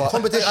competitive. take part.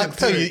 Competition. I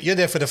tell you, you're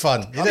there for the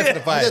fun. You're there for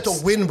the I'm there vibes.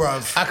 to win,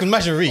 bruv. I can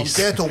imagine I'm Reese.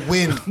 there to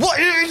win. What?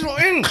 He's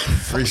not in.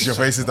 Reese, your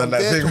face has done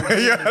that there thing to where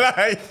you're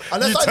like,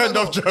 you turned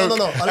off joke.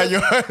 And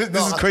you're,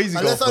 this is crazy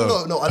golf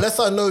though. Unless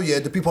I know, yeah,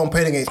 the people I'm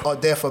playing against are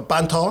there for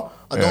banter.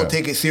 I Yeah. don't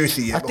take it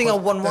seriously. Yeah, I think I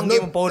because won one there's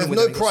game of bowling there's with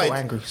no them, I get so pride.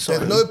 angry. Sorry.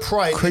 There's no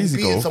pride Crazy in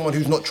beating golf. someone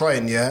who's not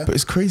trying. Yeah. But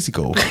it's crazy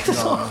golf.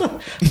 No,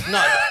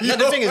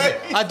 the thing is,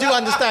 I do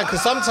understand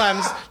because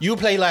sometimes you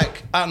play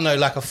like I don't know,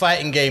 like a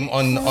fighting game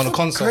on a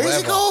console, Crazy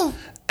whatever, goal.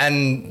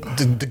 and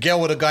the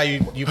girl or the guy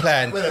you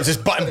playing is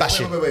just button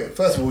bashing. Wait.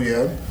 First of all,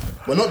 yeah,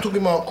 we're not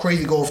talking about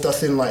crazy golf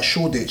that's in like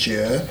Shoreditch,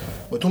 yeah.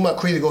 We're talking about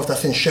crazy golf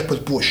that's in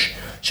Shepherd's Bush.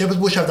 Shepherd's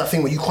Bush have that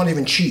thing where you can't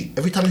even cheat.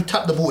 Every time you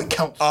tap the ball, it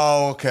counts.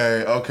 Oh,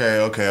 okay.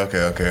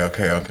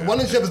 The one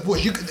in Shepherd's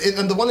Bush,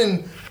 and the one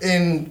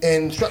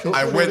in Stratford.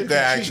 I went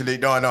there actually.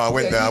 No, I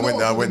went there. I went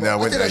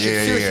there.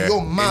 Yeah.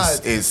 You're mad.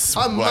 It's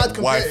I'm like mad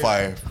competitive.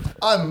 Wi-Fi.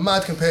 I'm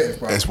mad competitive,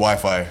 bro. It's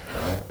Wi-Fi.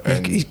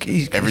 And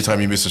every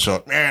time you miss a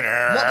shot,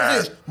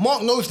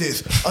 Mark knows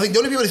this. I think the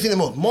only people that see the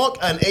most, Mark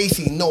and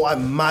AC know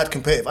I'm mad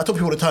competitive. I tell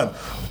people all the time,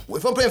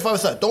 if I'm playing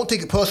five-a-side, don't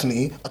take it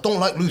personally. I don't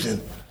like losing.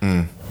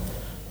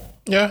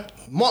 Yeah.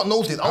 Mark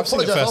knows this. I'll I've seen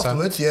it apologize firsthand.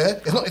 afterwards, yeah?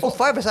 It's not... Well,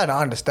 5%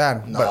 I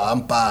understand. Nah, But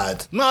I'm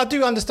bad. No, I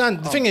do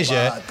understand. The thing is,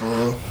 yeah, Bad,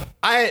 bro.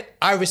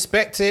 I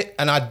respect it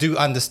and I do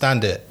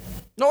understand it.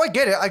 no, I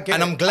get it.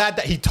 And I'm glad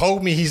that he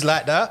told me he's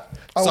like that.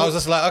 So I was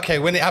just like, okay,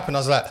 when it happened, I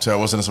was like, So it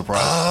wasn't a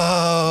surprise.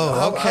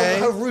 oh, Okay.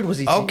 How rude was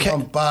he to you? Okay.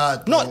 I'm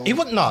bad. No, bro. he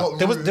wasn't. No, Not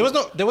there was rude. no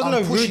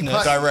I'm pushy rudeness.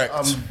 patty. Direct.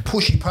 I'm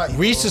pushy patty.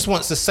 Reese bro. just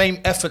wants the same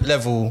effort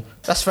level.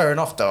 That's fair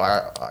enough, though.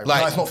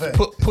 Like, it's not fair.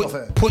 put It's not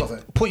fair. It's not fair.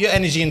 put your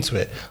energy into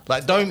it.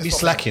 Like, don't be not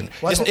slacking. fair.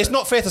 Why it's not It's fair?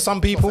 not fair to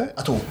some people.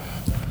 at all.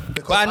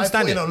 Because But I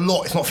understand put in it. a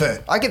lot. It's not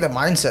fair. I get the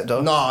mindset, though.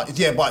 Nah,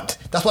 yeah, but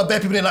that's why bare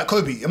people didn't like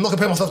Kobe. I'm not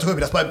comparing myself to Kobe.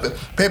 That's why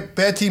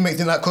bare teammates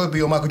didn't like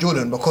Kobe or Michael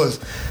Jordan because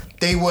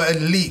they were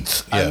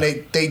elite and Yeah.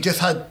 they just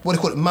had what do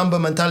you call it, Mamba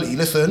mentality.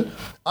 Listen,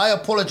 I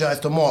apologize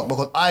to Mark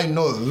because I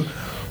know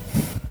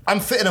I'm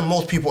fitter than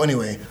most people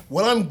anyway.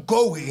 When I'm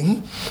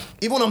going,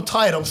 even when I'm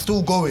tired, I'm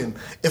still going.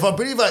 If I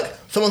believe like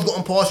someone's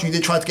gotten past you,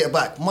 they try to get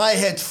back, my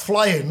head's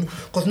flying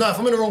because now if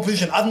I'm in the wrong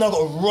position, I've now got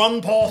to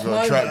run past Gotta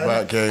my track man,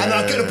 back, yeah, and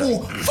I yeah, get the yeah.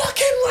 ball,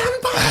 fucking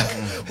run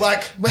back.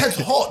 Like my head's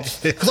hot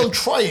because I'm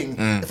trying.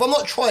 If I'm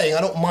not trying,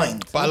 I don't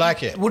mind. But I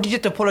like it. What did you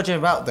have to apologize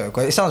about, though?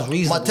 Because it sounds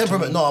reasonable. My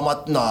temperament,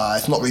 nah,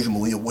 it's not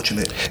reasonable. You're watching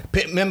it.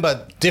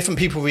 Remember, different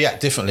people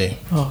react differently.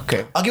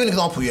 Okay. I'll give you an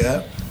example.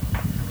 Yeah,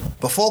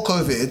 before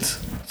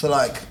COVID, so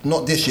like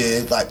not this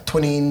year, like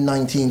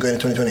 2019 going to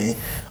 2020.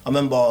 I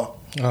remember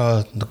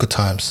Oh, the good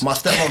times. my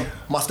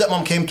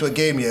stepmom came to a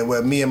game, yeah,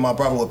 where me and my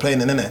brother were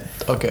playing in it.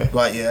 Okay.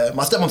 Right, yeah.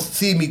 My stepmom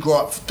see me grow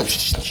up.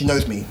 She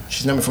knows me.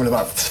 She's known me from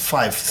about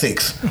 5,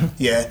 6.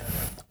 Yeah.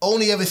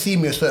 Only ever see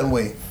me a certain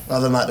way,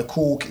 other than like the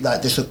cool,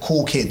 like just a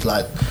cool kid,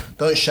 like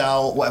don't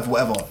shout,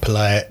 whatever.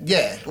 Polite.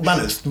 Yeah,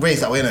 manners,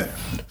 raised that way, innit?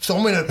 So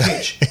I'm in a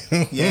pitch.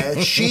 Yeah,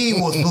 she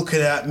was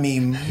looking at me.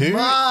 Who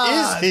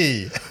is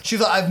he? She's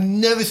like, I've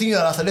never seen you.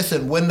 And I said,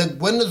 listen, when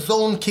the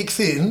zone kicks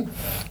in,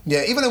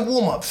 yeah, even in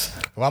warm-ups.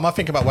 Why am I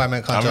thinking about why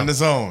men can't I'm in jump? the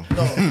zone.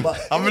 No,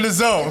 but I'm in the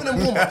zone.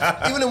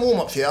 Even in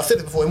warm-ups, yeah, I've said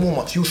it before. In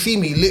warm-ups, you'll see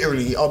me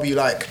literally. I'll be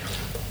like,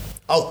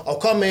 I'll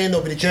come in.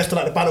 There'll be the gesture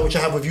like the banner which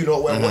I have with you,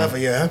 lot, whatever.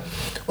 Yeah,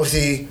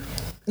 obviously.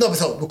 No, but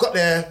so we got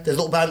there. There's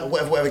a little band,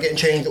 whatever, getting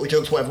changed, little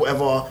jokes,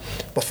 whatever.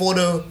 Before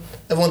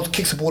everyone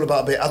kicks the ball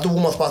about a bit. As the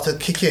warm-up's about to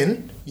kick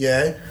in,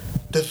 yeah,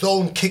 the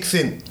zone kicks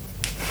in.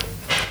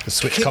 The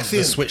switch Kicks comes. in.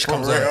 The switch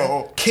comes For on.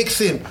 real.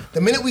 Kicks in.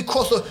 The minute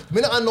the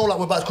minute I know like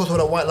we're about to cross over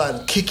that white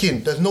line, kick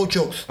in. There's no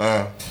jokes.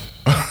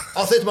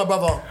 I'll say to my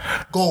brother,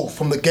 go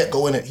from the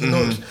get-go, innit? He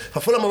knows. If I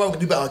feel like my brother can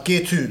do better,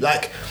 gear 2.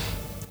 Like,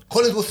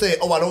 Collins will say,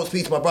 oh, I don't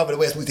speak to my brother the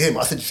way I speak to him.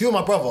 I said, if you're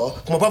my brother,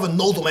 'cause my brother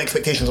knows what my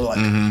expectations are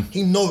like.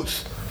 He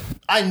knows.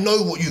 I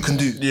know what you can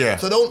do. Yeah.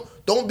 So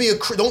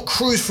don't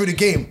cruise through the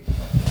game.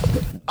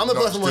 I'm a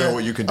Not person doing where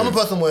what you can I'm a do.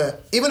 person where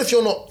even if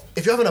you're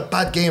having a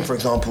bad game, for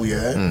example,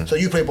 yeah. So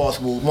you play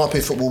basketball, Mark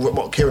plays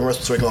football, Kieran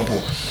wrestles, for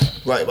example,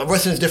 right? But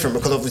wrestling is different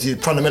because obviously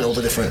the fundamentals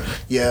are different.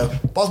 Yeah,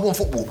 basketball and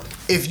football.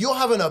 If you're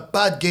having a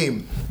bad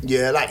game,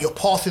 yeah, like you're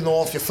passing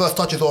off, your first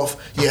touch is off,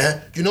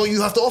 yeah, you know what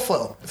you have to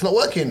offer. It's not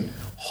working.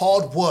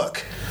 Hard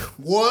work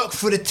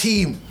for the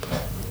team.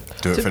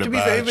 Do it for To the be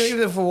fair, badge.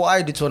 even for what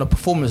I did on a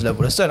performance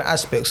level, there's certain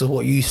aspects of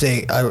what you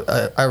say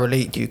I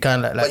relate to.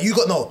 Kind of like But you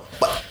got no.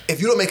 But if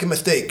you don't make a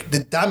mistake, the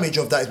damage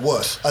of that is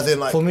worse. As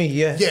in, like For me,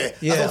 yeah. yeah.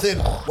 That's what I'm saying.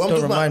 What I'm Don't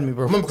talking remind about, me,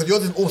 bro. Remember, because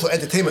yours is also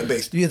entertainment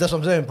based. yeah, that's what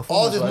I'm saying. Ours is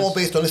performance-wise. more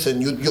based on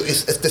listen.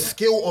 It's the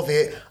skill of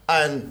it,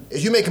 and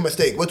if you make a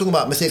mistake, we're talking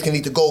about mistakes can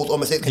lead to goals or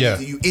mistakes can Yeah.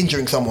 lead to you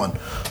injuring someone.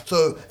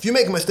 So if you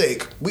make a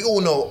mistake, we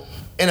all know.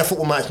 In a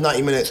football match,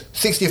 90 minutes,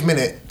 60th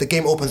minute, the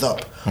game opens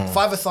up.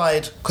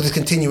 5-a-side, because it's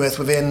continuous,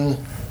 within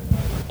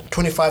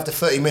 25 to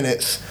 30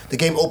 minutes, the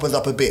game opens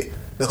up a bit.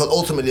 Because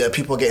ultimately,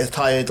 people are getting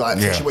tired, like,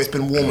 Yeah. especially where it's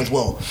been warm as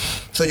well.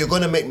 So you're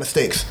going to make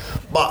mistakes.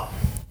 But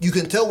you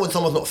can tell when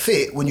someone's not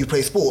fit when you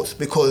play sports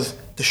because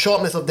the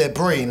sharpness of their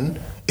brain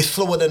is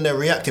slower than their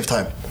reactive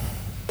time.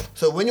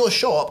 So when you're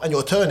sharp and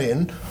you're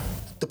turning,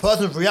 the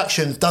person's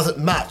reactions doesn't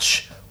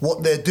match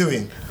what they're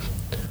doing.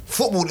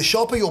 Football, the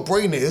sharper your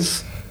brain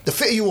is, the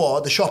fitter you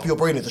are, the sharper your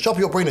brain is. The sharper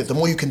your brain is, the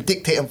more you can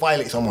dictate and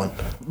violate someone.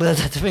 But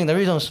the thing, the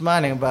reason I'm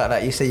smiling about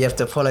that, you say you have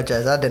to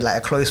apologize. I did like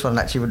a close one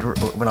actually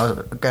when I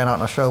was going out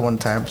on a show one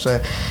time. So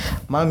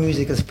my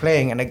music is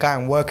playing, and the guy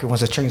I'm working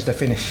wants to change the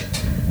finish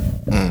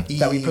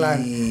that we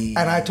planned,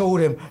 and I told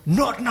him,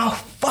 "Not now,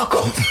 fuck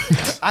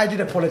off." I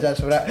did apologize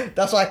for that.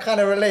 That's why I kind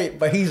of relate.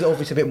 But he's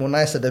obviously a bit more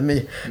nicer than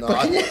me. No,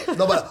 But can you-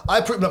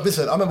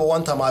 listen, I remember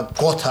one time I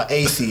got at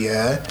AC,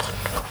 yeah,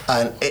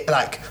 and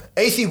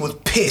AC was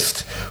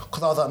pissed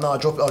because I was like, no, I'll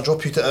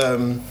drop you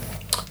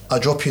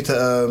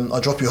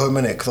home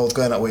innit, because I was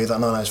going that way. He's like,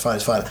 no, it's fine.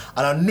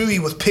 And I knew he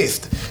was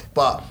pissed,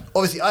 but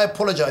obviously I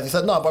apologised. He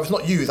said, no, but it's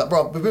not you. He's like,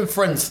 bro, we've been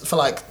friends for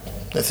like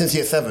since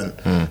year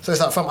 7. So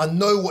it's like, fam, I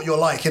know what you're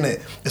like,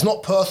 innit? It's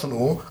not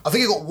personal. I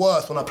think it got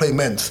worse when I played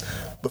men's.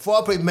 Before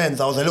I played men's,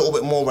 I was a little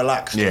bit more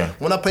relaxed. Yeah.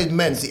 When I played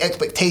men's, the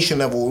expectation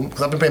level,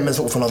 because I've been playing men's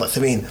football when I was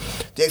like 17,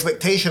 the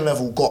expectation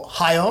level got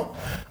higher,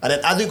 and then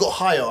as it got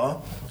higher,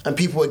 and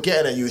people were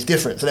getting at you, it's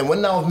different. So then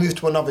when now I've moved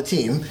to another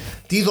team,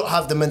 these don't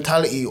have the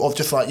mentality of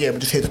just like, yeah, we're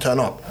just here to turn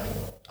up.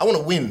 I want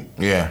to win.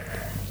 Yeah.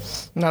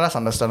 No, that's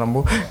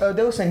understandable.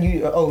 They were saying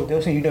you. They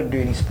were saying you don't do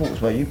any sports,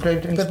 but you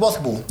played. Plays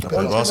basketball. I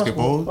play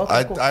basketball.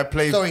 I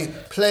play. Sorry,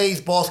 plays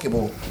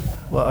basketball.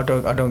 Well, I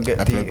don't get.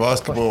 I play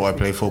basketball. I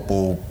play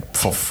football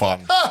for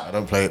fun. I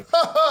don't play.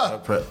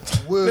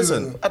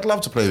 Listen, I'd love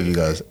to play with you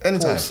guys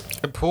anytime.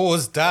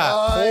 Pause that.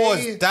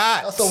 Pause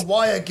that. That's a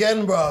why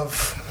again, bruv.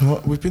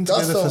 What? We've been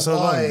together for so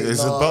long.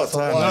 It's about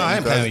time. No, I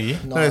ain't playing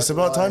with you. No, it's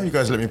about time you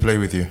guys let me play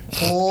with you.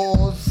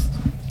 Pause.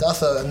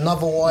 That's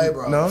another why,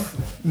 bruv.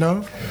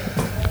 No.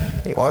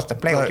 He wants to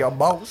play with your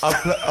balls. You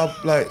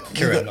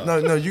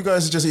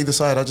guys are just either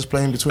side. I just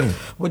play in between.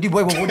 What do you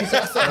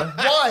say?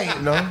 Why?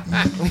 No.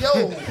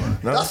 Yo,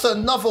 that's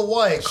another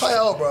why. Cut it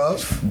out,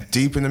 bruv.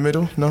 Deep in the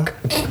middle? No.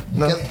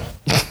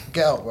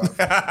 Get out, bruv.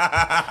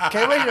 Can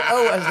you imagine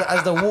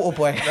as the water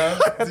boy?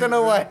 I don't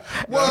know why.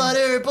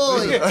 Water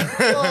boy.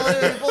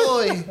 Water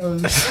boy.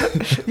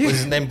 What's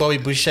his name? Bobby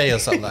Boucher or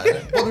something like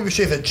that? Bobby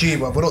Boucher's a G,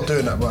 bruv. We're not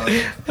doing that, bruv.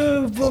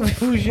 Bobby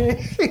Boucher.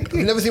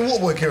 You never seen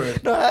Waterboy, Kieran?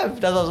 No, I have.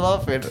 That's what I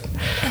was laughing.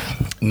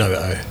 No.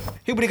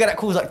 He'll be the guy that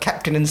calls like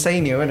Captain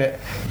Insanio, isn't it?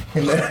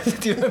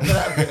 Do you remember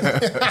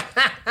that?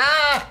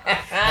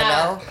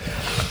 Hello?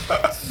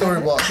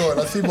 Sorry, Mark. Sorry.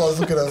 I see what I was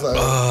looking at. Like,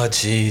 Oh,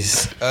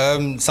 jeez.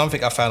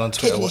 Something I found on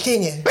Twitter. Catch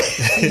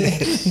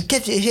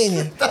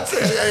it, That's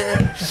it.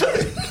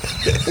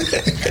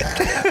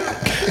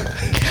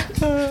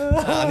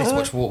 I need to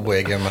watch Waterboy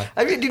again, man.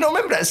 Do you not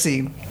remember that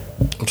scene?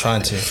 I'm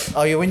trying to.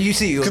 Oh yeah, when you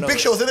see it, you'll Good know. big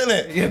shows, isn't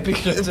it? Yeah, big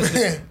shows.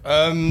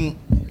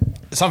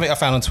 Something I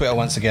found on Twitter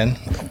once again.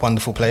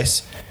 Wonderful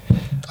place.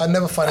 I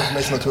never find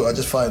information on Twitter. I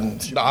just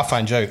find. I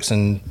find jokes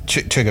and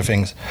trigger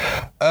things.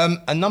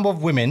 A number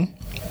of women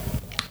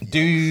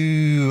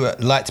do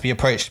like to be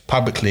approached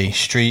publicly,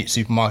 street,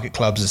 supermarket,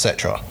 clubs,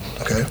 etc.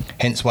 Okay.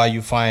 Hence why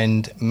you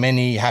find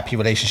many happy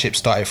relationships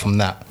started from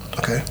that.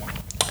 Okay.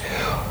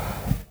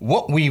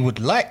 What we would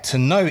like to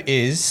know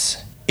is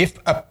if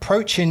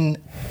approaching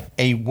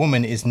a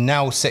woman is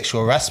now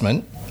sexual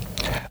harassment,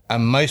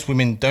 and most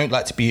women don't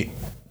like to be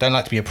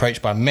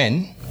approached by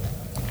men,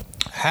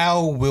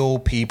 how will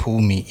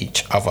people meet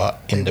each other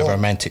in the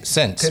romantic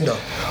sense? Tinder.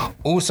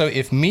 Also,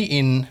 if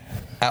meeting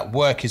at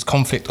work is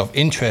conflict of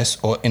interest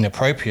or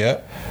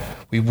inappropriate,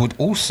 we would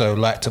also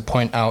like to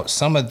point out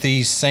some of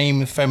these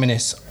same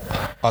feminists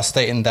are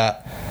stating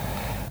that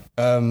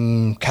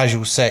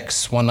casual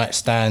sex, one night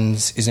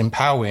stands is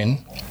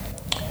empowering,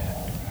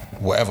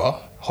 whatever,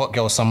 hot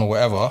girl summer,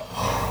 whatever.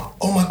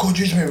 Oh my God,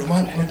 you just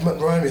remind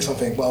me of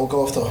something, but I'll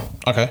go after.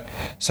 Okay.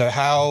 So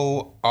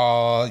how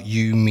are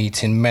you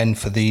meeting men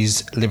for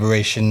these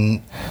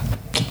liberating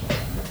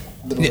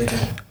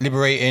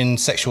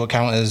sexual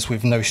encounters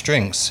with no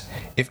strings?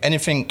 If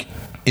anything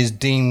is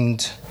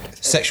deemed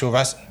sexual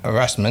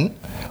harassment,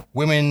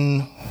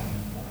 women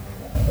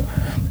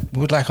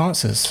would like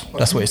answers.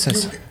 That's what it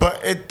says.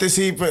 But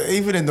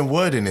even in the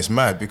wording, it's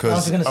mad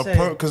because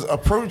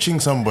approaching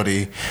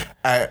somebody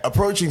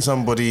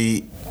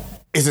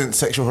isn't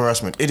sexual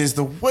harassment. It is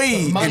the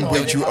way in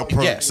which you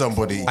approach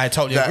somebody I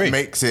totally that agree.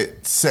 makes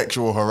it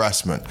sexual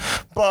harassment.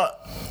 But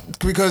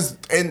because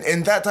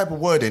in that type of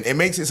wording, it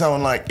makes it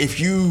sound like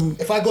if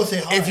I go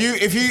say hi,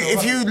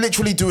 if you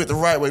literally do it the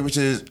right way, which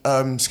is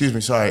excuse me,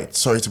 sorry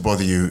to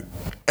bother you,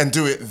 and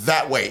do it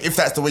that way, if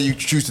that's the way you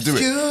choose to do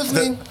Excuse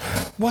me.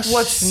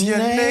 What's your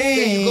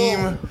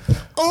name?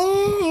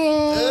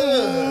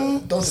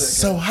 Don't do that.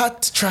 So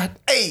hot to try.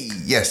 Hey,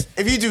 yes.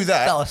 If you do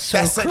that, That was so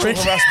that's sexual cringe.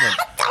 harassment.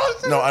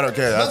 No, I don't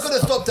care. I'm not gonna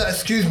stop that.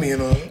 Excuse me, you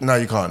know. No,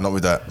 you can't. Not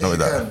with that. Not with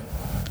that.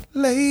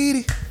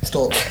 Lady.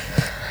 Stop.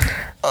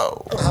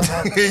 Oh.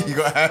 You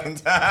got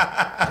hands.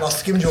 I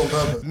skimmed you on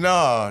purpose.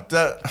 No,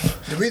 that.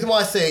 The reason why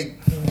I say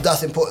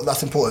that's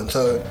important.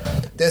 So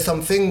there's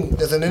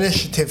an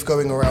initiative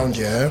going around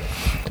here.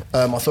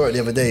 I saw it the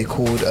other day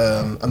called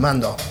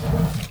Amanda.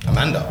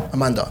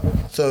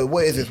 So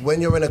what is this?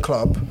 When you're in a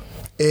club,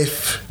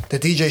 if the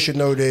DJ should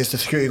know this, the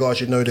security guard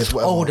should know this,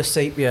 whatever. Oh, the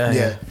safe,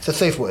 yeah. It's a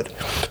safe word.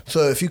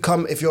 So if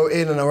you're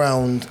in and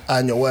around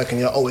and you're working,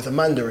 you're like, oh, it's a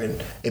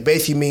Mandarin. It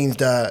basically means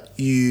that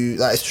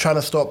it's trying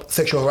to stop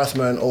sexual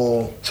harassment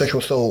or sexual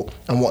assault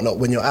and whatnot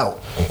when you're out.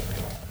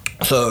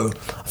 So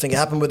I think it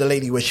happened with a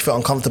lady where she felt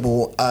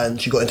uncomfortable and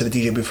she got into the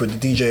DJ booth with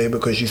the DJ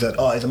because she said,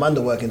 oh, is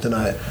Amanda working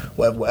tonight?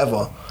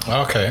 Whatever.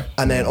 Okay.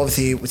 And then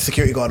obviously with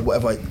security guard,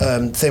 whatever,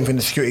 same thing,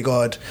 the security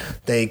guard,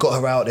 they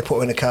got her out, they put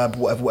her in a cab,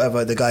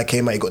 whatever. The guy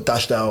came out, he got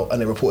dashed out and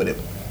they reported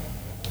him.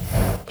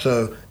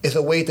 So it's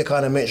a way to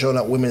kind of make sure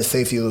that women's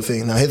safety is a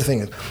thing. Now here's the thing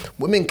is,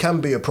 women can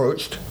be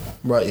approached,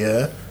 right,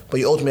 yeah?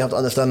 But you ultimately have to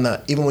understand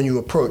that even when you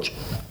approach,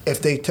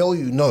 if they tell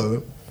you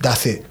no,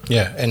 that's it.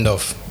 Yeah, end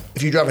of.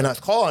 If you drive a nice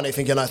car and they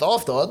think you're nice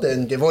after,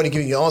 then they've already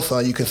given you an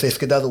answer. You can say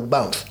skedaddle,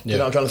 bounce. Yeah. You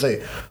know what I'm trying to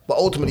say? But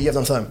ultimately, you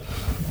have to understand,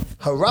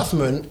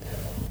 harassment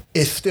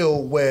is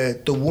still where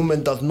the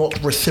woman does not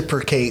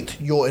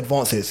reciprocate your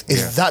advances.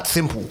 It's that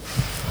simple.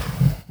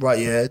 Right,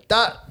 yeah?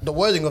 The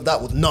wording of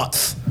that was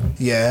nuts.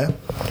 Yeah?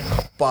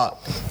 But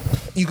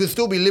you can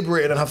still be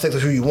liberated and have sex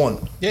with who you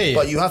want. Yeah.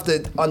 But you have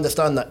to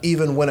understand that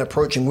even when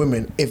approaching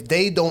women, if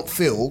they don't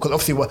feel, because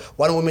obviously,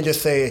 why don't women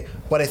just say,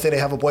 why they say they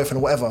have a boyfriend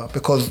or whatever?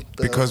 Because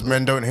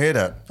men don't hear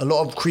that. a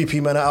lot of creepy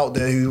men are out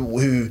there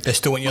who They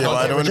still want your Yeah, but I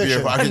number. don't want to be.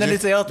 rejection. I could And then they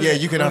just- say after yeah,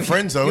 that, you can have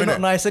friends though, You're not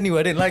innit? nice anyway.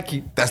 I didn't like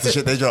you. That's the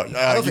shit they drop. I You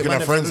don't can think have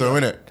men friends still though,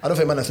 do innit? that. I don't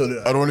think men still do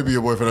that. I don't want to be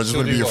your boyfriend. I just Still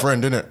want to be do your what?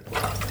 friend,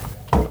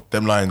 innit?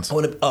 Them lines. I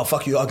want to. Oh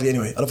fuck you, ugly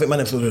anyway. I don't think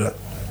men still do that.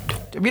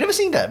 Have you never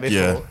seen that before?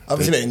 Yeah. I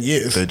haven't seen it in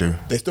years. They do.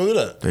 They still do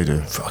that. They do.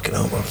 Fucking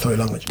hell, bro. Sorry,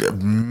 language. Yeah,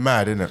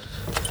 mad, innit?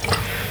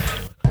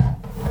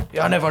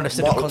 Yeah, I never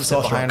understood Mark the looks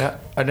concept starstruck. behind that.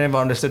 I never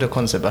understood the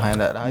concept behind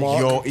that. Like, Mark-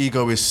 Your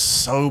ego is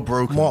so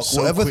broken. Mark,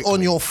 so whatever's quickly.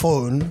 on your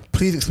phone,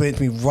 please explain it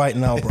to me right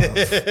now, bro.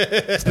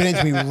 Explain it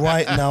to me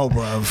right now,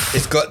 bro.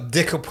 It's got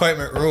dick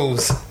appointment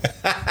rules.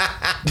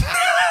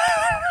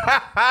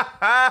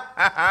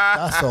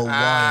 That's a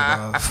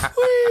why,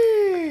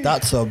 bro.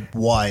 That's a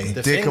why.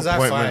 The Dick things I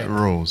appointment find-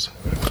 rules.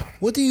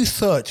 What do you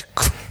search?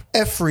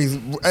 Effrey's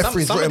Some written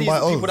of these by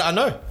people O. that I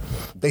know.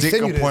 They Dick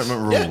send you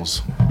appointment this.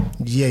 rules.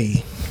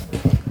 Yay.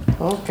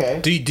 okay.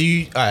 Do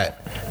you? All right.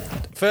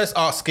 First,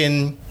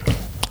 asking,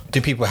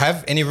 do people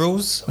have any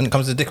rules when it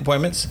comes to dick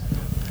appointments?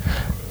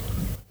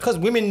 Because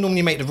women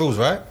normally make the rules,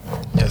 right?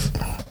 Yes.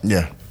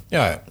 Yeah.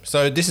 Yeah.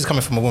 So this is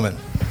coming from a woman.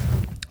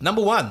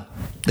 Number 1,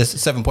 there's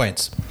 7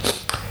 points.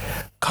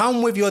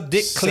 Come with your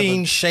dick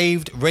clean,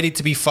 shaved, ready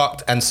to be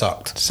fucked and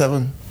sucked.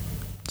 7.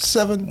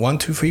 1,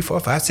 2, 3, 4,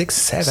 5, 6,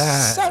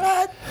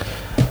 7.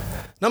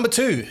 Number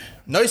 2,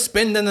 no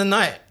spending the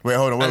night. Wait,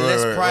 hold on. Wait,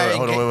 unless prior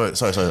hold on. Wait.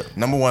 Sorry.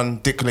 Number 1,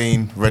 dick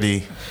clean,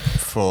 ready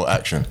for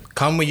action.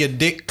 Come with your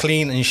dick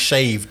clean and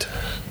shaved,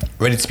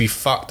 ready to be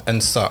fucked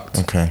and sucked.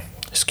 Okay.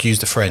 Excuse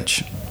the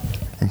French.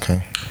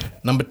 Okay.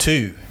 Number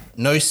 2,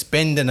 no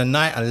spending the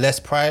night unless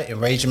prior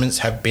arrangements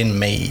have been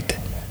made.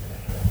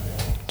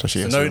 So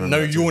she has No, to remember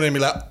no that too. yawning and be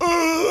like,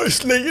 oh,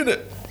 it's late,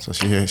 innit? So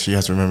she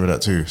has to remember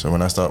that too. So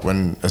when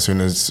as soon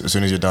as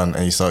you're done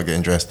and you start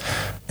getting dressed,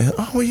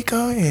 oh, where you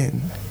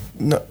going?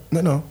 No.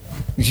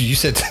 You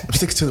said,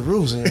 Stick to the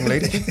rules, young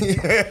lady.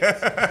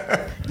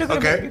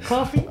 Okay.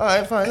 Coffee? All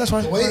right, fine. That's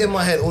fine. Wait, in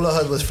my head, all I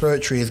heard was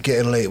flirtatory is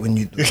getting late when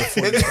you.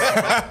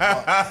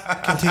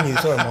 Continue,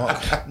 sorry,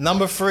 Mark.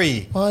 number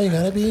 3, Why you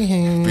gotta be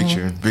here? Big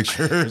tune.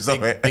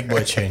 big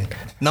boy tune.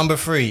 Number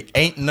 3,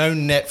 ain't no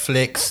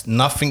Netflix,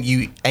 nothing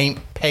you ain't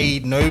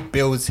paid, no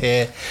bills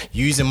here,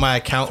 using my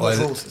account or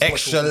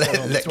extra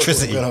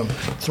electricity. So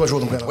much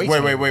rules I'm going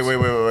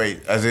on.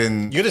 Wait. As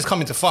in, You're just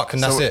coming to fuck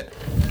and that's So- it.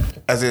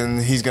 as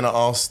in, he's gonna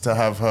ask to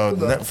have her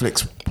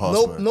Netflix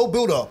password. No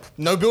build up.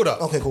 No build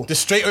up. Okay, cool.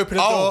 Just straight open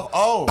the Oh, door,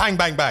 oh. bang,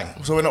 bang,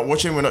 bang. So we're not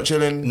watching. We're not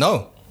chilling.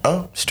 No.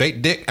 Oh.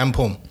 Straight dick and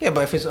pum. Yeah,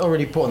 but if it's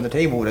already put on the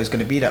table, there's going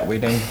to be that way.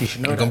 Then you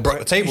should know. You're gonna that, break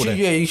right? the table You should- then.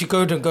 Yeah, you should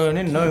go to going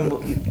in knowing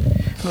what.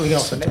 No, you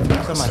off the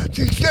Netflix, am I?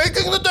 She's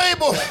shaking the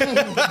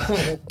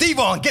table.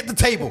 Devon, get the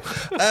table.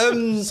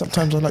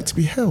 Sometimes I like to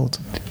be held.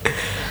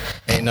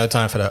 Ain't no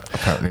time for that.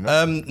 Apparently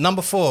not.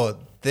 Number 4,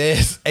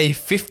 there's a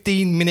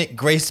 15-minute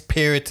grace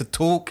period to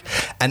talk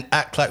and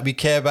act like we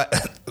care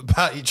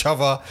about each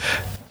other,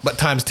 but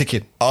time's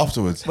ticking.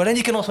 Afterwards. But then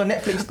you can also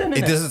Netflix then.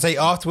 It innit? doesn't say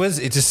afterwards,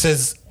 it just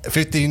says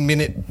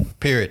 15-minute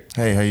period.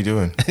 Hey, how you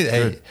doing?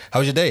 Hey, how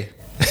was your day?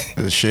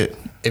 Good. Shit.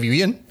 Have you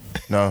eaten?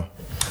 No.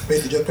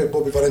 Basically, just play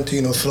Bobby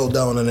Valentino, slow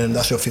down, and then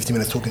that's your 50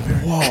 minutes talking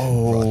period.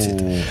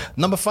 Whoa.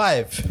 Number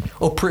 5.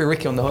 Or Pretty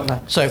Ricky on the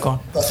hotline. Sorry, go on.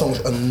 That song's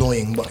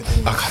annoying, but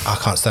I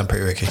can't stand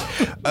Pretty Ricky.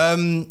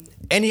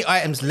 Any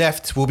items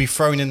left will be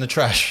thrown in the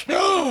trash.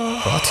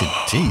 Rotted.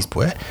 Jeez,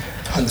 boy.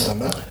 I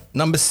understand that.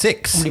 Number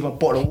 6. Leave a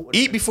bottle of water.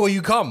 Eat before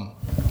you come.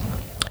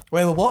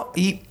 Wait, what?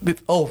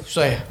 Oh,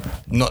 sorry.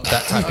 Not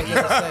that type of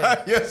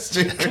eat. Yes,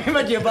 Jake.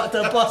 Imagine you're about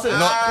to bust it.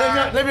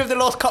 Let me have the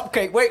last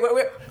cupcake. Wait.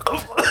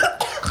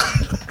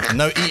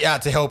 No eat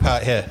out to help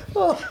out here.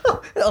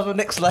 That was my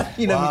next line.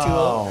 You know me too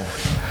well.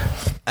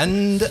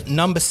 And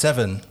number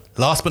 7,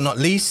 last but not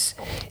least,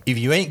 if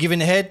you ain't giving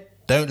the head,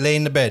 don't lay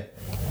in the bed.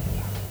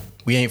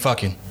 We ain't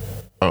fucking.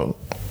 Oh.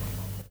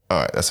 All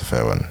right, that's a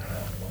fair one.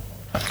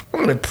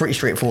 They're pretty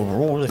straightforward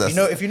rules.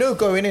 If you know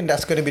going in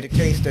that's going to be the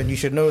case, then you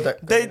should know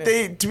that.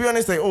 They to be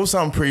honest, they all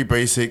sound pretty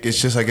basic.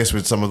 It's just, I guess,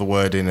 with some of the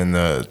wording and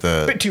the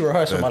Bit too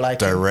rehearsed for my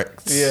liking.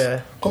 direct.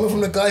 Yeah. Coming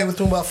from the guy who was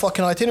talking about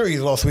fucking itineraries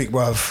last week,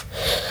 bruv.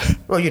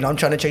 Well, I'm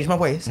trying to change my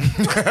ways.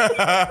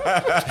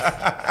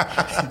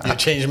 You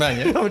changed man,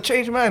 yeah? I'm a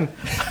changed man.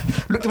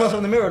 Looked at myself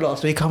in the mirror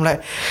last week. I'm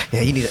like,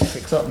 yeah, you need to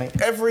fix up, mate.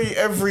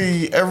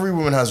 Every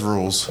woman has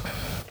rules.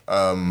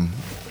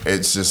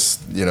 It's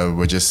just,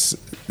 we're just,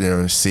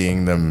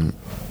 seeing them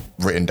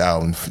written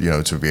down,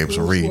 to be able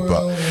to read.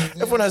 But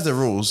everyone has their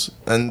rules,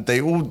 and they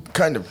all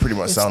kind of pretty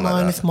much sound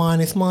like that.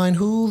 It's mine.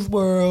 Whose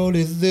world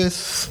is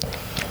this?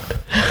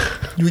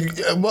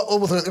 What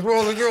was it? The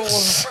world of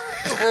girls.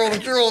 The world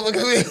of girls.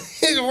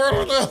 The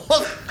world of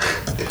girls.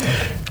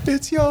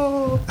 It's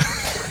your.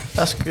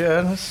 That's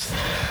good.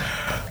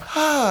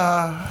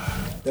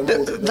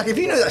 Like if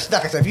you know that,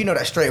 like I said, if you know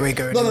that straight away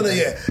going. No,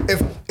 yeah.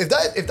 If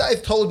that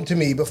is told to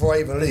me before I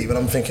even leave, and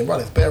I'm thinking,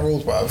 right, it's bare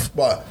rules, bruv.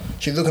 But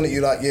she's looking at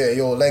you like, yeah,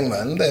 you're a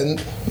Langman, then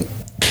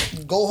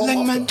go home.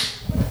 Langman.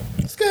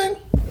 After. Skang.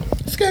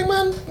 gang,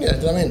 man. Yeah, do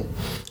you know what I mean?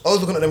 I was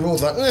looking at them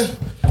rules like,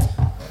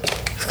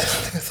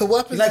 So what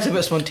happens? He likes a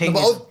bit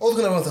spontaneous. No, but I was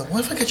looking at them, I was like, what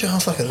if I get to your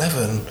house like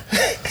 11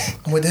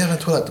 and we're there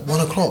until like 1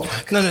 o'clock?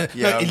 Like, No,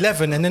 Yeah,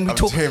 11, and then we I'm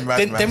talk. doing mad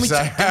Then we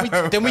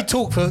maths. then we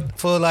talk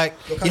for like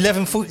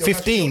 11, you're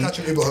 15,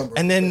 catching Uber home, bro.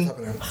 and then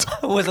What's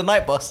happening? Where's the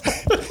night bus?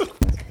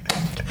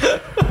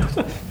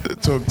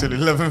 Talk till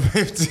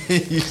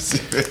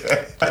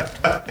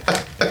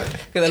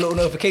 11:50. Get a little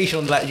notification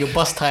on like your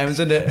bus times,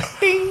 isn't it?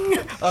 Ding!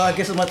 I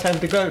guess it's my time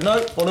to go. No,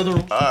 follow the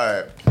rules.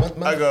 Alright.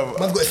 I go.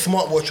 Man's got a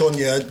smartwatch on,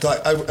 yeah.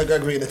 Like, I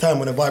agree at the time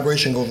when the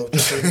vibration goes off,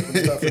 just so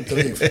it's time for him to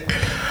leave.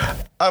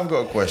 I've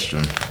got a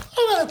question.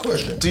 I got a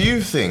question. Do you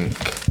think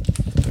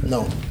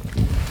No.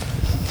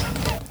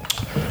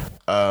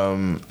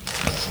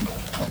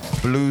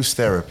 blues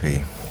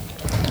therapy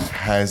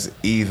has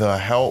either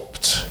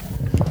helped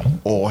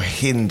or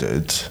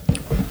hindered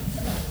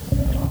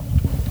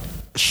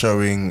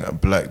showing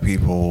black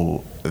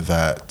people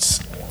that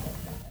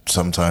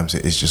sometimes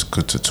it is just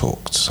good to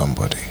talk to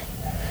somebody?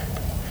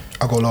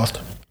 I'll go last.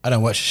 I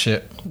don't watch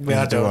shit.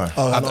 Yeah, I do I.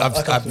 Oh, I've, no, I've,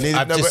 I can't I've, see it.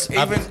 I've No, just,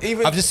 but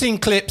even- I've just seen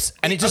clips,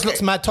 and it just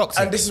looks mad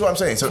toxic. And this is what I'm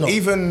saying. So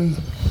even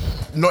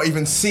not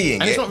even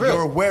seeing And it, it's not real.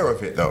 you're aware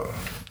of it though.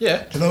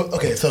 yeah. You know,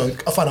 okay, so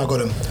I find I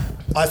got him.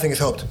 I think it's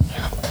helped.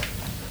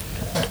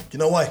 You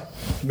know why?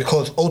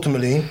 Because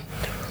ultimately,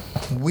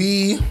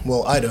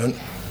 I don't.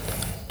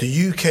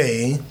 The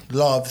UK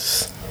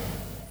loves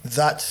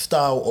that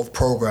style of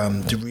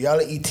program, the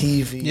reality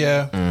TV,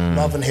 Yeah.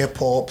 Love and Hip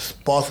Hops,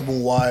 Basketball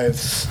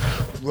Wives,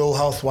 Real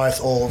Housewives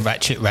of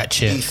Ratchet.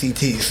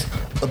 ECTs,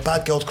 a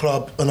Bad Girls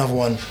Club, another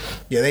one.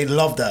 Yeah, they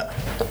love that.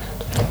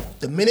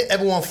 The minute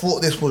everyone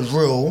thought this was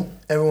real,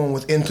 everyone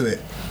was into it.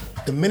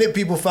 The minute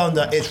people found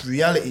that it's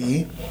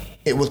reality,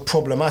 it was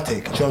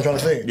problematic. Do you know what I'm trying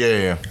to say?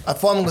 Yeah. As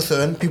far as I'm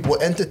concerned, people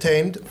were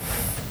entertained.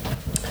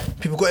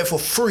 People got it for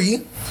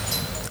free.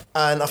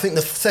 And I think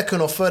the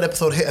second or third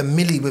episode hit a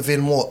milli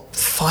within,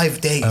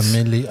 5 days? A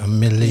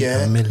milli.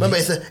 Yeah. Remember,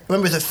 it's a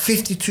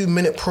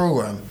 52-minute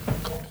program.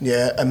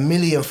 Yeah, a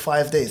milli in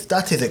 5 days.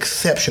 That is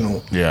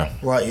exceptional. Yeah.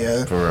 Right.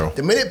 Yeah. For real.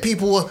 The minute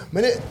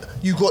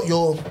you got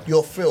your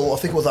fill, I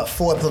think it was like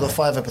 4 episodes or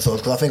 5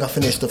 episodes, because I think I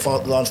finished the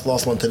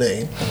last one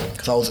today,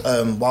 because I was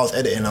while I was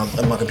editing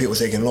and my computer was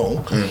taking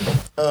long.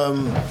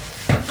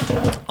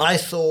 I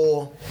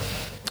saw.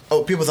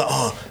 Oh, people was like,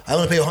 I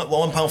want to pay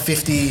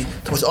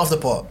 £1.50 towards the after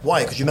part.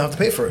 Why? Because you don't have to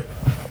pay for it.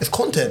 It's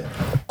content.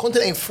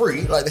 Content ain't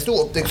free. Like they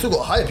still got to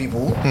hire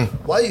people.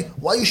 Why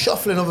are you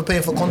shuffling over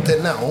paying for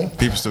content now?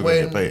 People still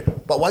gonna get paid.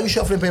 But why are you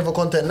shuffling paying for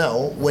content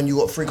now when you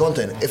got free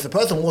content? If the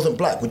person wasn't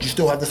black, would you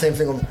still have the same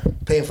thing of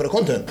paying for the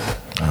content?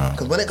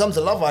 Because when it comes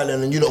to Love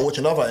Island and you lot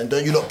watching Love Island,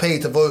 don't you lot pay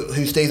to vote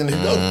who stays and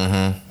who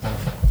don't?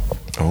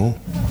 Oh,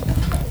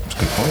 that's a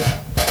good point.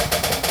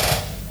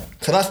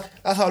 So that's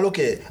how I look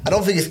at it. I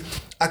don't think it's.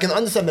 I can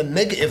understand the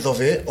negatives of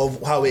it, of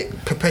how it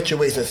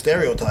perpetuates a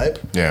stereotype.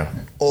 Yeah.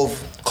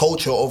 Of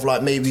culture of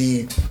like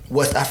maybe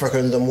West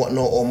Africans and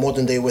whatnot, or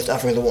modern day West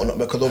Africans and whatnot,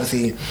 because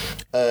obviously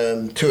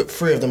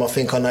 3 of them I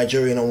think are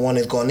Nigerian and 1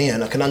 is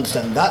Ghanaian. I can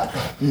understand that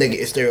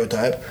negative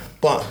stereotype,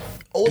 but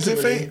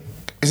ultimately,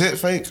 Is it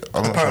fake?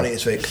 I'm not apparently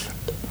sure. it's fake.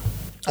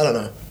 I don't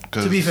know.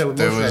 To be fair, with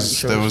there most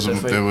was reality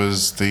shows, they're there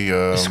was the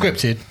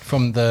Scripted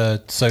from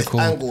the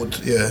so-called.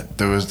 Angled, yeah.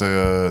 there was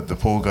the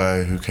poor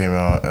guy who came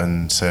out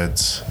and said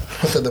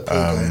I said the poor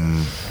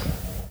guy.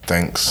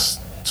 thanks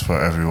for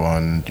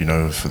everyone,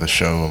 for the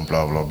show and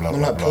blah blah blah Man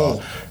blah like blah.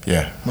 Paul.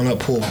 Yeah. Man like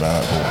Paul.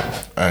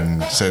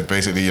 And said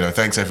basically,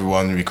 thanks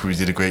everyone, we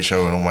did a great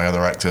show, and all my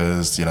other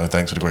actors,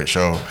 thanks for the great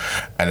show.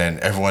 And then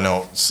everyone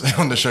else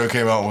on the show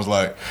came out and was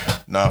like,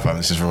 nah fam,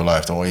 this is real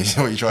life, don't what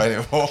are you trying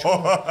it for?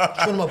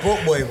 One of my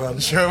broke boy, fam.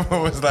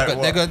 Sherman was like,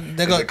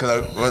 They got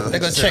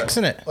checks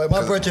in it. Like,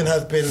 my brethren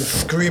has been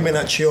screaming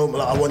at Chioma,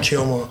 like, I want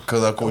Chioma.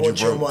 'Cause I called you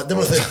broke. Then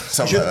I said,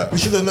 Something like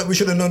that. we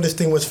should have known this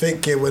thing was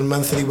fake here when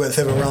Man City went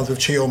 7 rounds with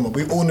Chioma.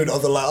 We all knew the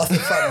other lie. I said,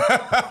 fam,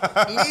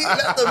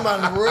 let the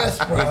man rest,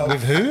 bro.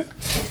 With who?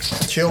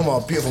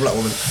 Chioma, beautiful black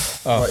woman.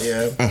 Right,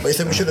 yeah. But he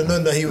said we should have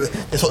known that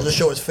the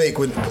show was fake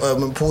when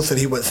Paul said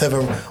he went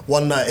 7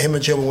 one night. Him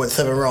and Chioma went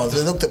 7 rounds.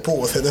 They looked at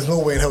Paul and said, "There's no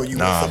way in hell you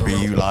went 7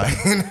 rounds." you lying.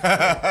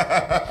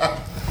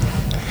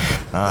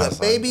 The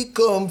baby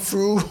come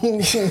through.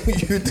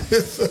 You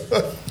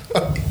deserve.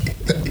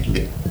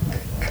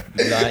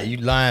 You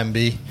lying,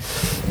 B.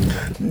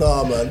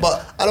 Nah, man.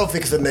 But I don't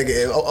think it's a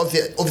negative.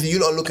 Obviously, you're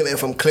not looking at it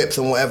from clips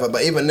and whatever.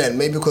 But even then,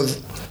 maybe not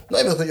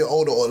even because you're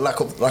older or lack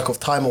of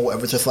time or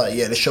whatever. It's just like,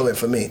 they show it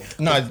for me.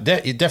 No, it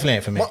definitely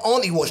ain't for me. My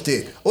auntie watched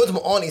it. I went to my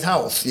auntie's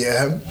house,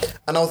 yeah,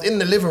 and I was in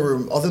the living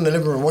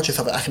room. watching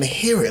something. I can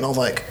hear it, and I was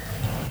like,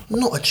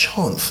 not a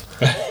chance.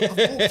 I've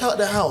walked out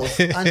the house,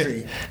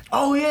 Andrew.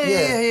 Oh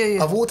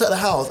yeah. I've walked out the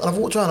house, and I've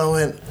walked around. And I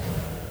went,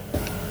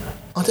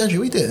 Auntie Andrew,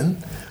 we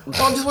doing?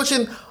 Oh, I'm just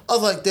watching. I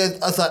was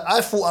like,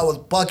 I thought I was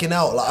bugging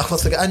out. Like, I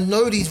was like, I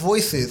know these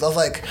voices. I was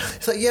like,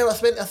 it's like, yeah, I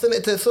sent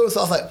it to so. I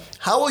was like,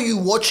 how are you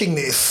watching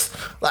this?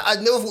 Like, I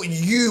never thought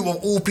you, of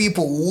all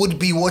people, would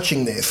be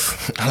watching this.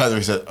 I like that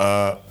he said,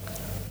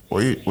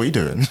 what are you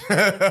doing?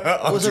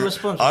 What was the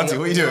response? Auntie,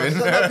 what are you doing? So,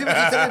 like, people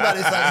keep telling me about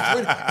this.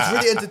 Like, it's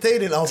really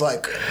entertaining. I was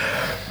like,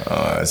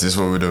 Is this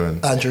what we're doing?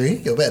 Andrew,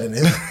 you're better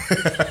than him.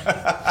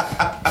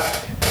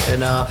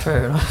 Nah,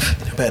 fair enough.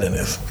 You're better than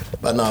this.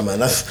 But nah, man,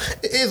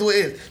 it is what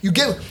it is. You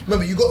got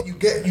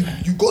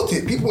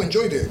it. People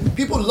enjoyed it.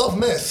 People love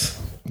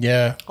mess.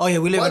 Yeah. Oh yeah,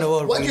 we live in a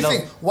world.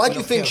 Why do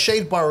you think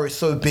Shade Bar is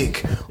so big?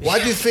 Why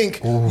do you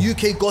think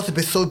UK gossip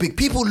is so big?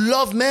 People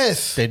love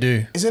mess. They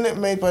do. Isn't it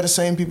made by the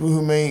same people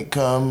who make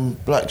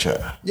Black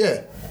Chat?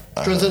 Yeah.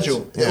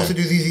 Transcendental. They also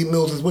do ZZ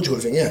Mills' what you call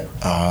it thing, yeah.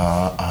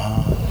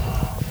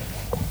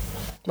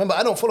 Remember,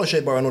 I don't follow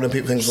Shade Bar and all them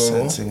people things.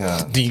 Sensing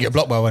out. Did you get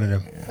blocked by one of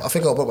them? I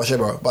think I got blocked by Shade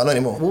Bar, but not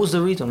anymore. What was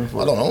the reason for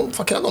I it? don't know.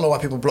 Fucking, I don't know why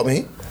people block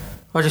me.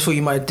 I just thought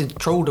you might have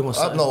trolled them or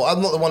something. No, I'm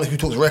not the one who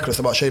talks reckless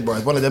about Shade Bar.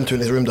 It's one of them two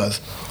in his room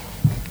does.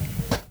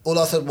 All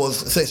I said was,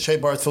 say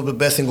Shade Bar is for the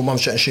best single mum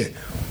chatting shit.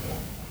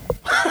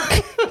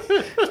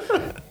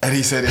 And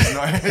he said it's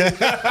not.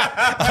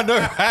 I know,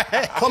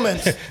 right?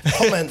 Comments.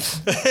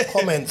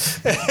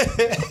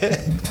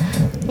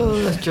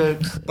 Oh, that's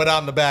jokes. But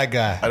I'm the bad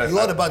guy. You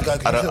are the bad guy.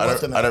 I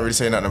don't really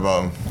say nothing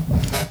about him.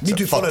 Me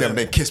too. Fuck them,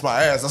 they kiss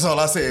my ass. That's all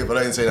I say, but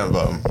I didn't say nothing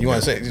about him. You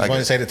want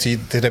to say that to you?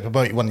 Did they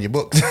promote one of your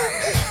books?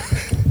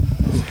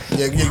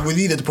 Yeah, we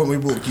needed to promote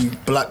your book, you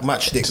black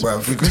matchstick,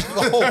 bruv.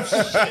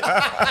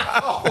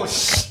 Oh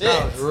shit!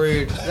 That was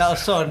rude. That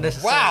was so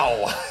unnecessary.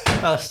 Wow.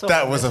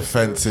 That was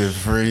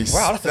offensive, Reese.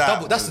 Wow,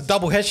 that's a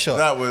double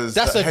headshot.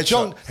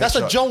 That's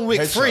a John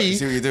Wick 3.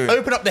 See what you're doing.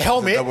 Open up the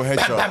helmet. Double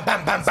headshot. Bam,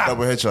 bam, bam, bam.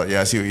 Double headshot.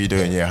 Yeah, I see what you're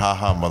doing. Yeah,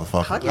 ha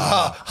motherfucker.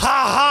 Ha,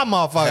 Head of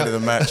motherfucker. the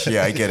match.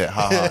 Yeah, I get it.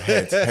 Ha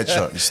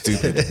headshot. You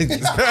stupid.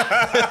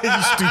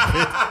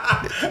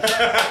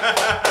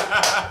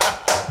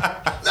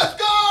 Let's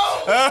go!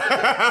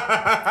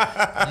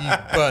 You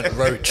burnt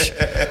roach.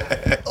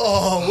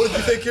 Oh, what did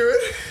you think, Kieran?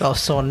 That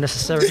was so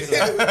unnecessary.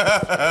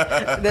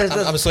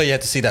 I'm sorry you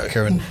had to see that,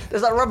 Kieran.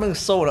 There's like rubbing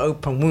salt in an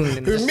open wound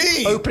and Who, just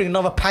me? opening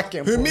another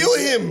packet. Who, me or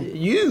him?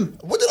 You.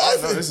 What did I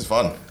No, say? this is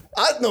fun.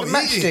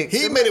 Matchstick.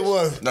 He made it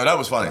work. No, that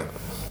was funny.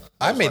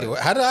 I made it.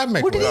 How did I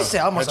make What it? did he say?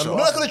 I must have You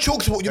know, like on a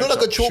chalkboard. You know,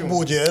 like a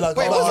chalkboard, yeah. Like,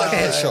 Wait, what's like a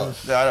yeah.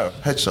 headshot? Yeah, I know.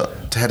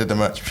 Headshot to head of the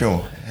match.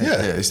 Pure.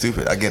 Yeah, it's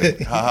stupid. I get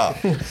it. Ha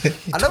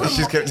I know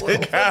She's kept when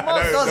Mark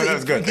does That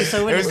was good. It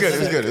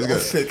was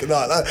good. Sick. No,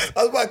 that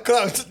was my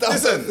clout. That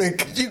was Listen,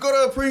 sick. you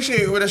gotta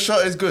appreciate when a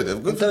shot is good. A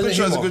good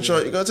shot is a good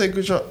shot. You gotta take a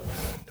good shot.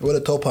 What a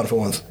toe punch for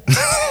once.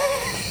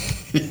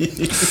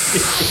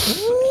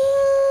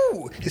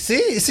 You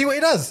see what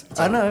he does?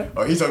 I know.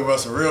 Oh, he's talking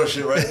about some real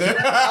shit right there.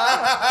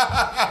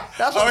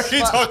 That's Oh, what's he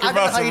fun. talking I don't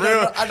know about how some you real.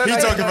 don't know- I don't He know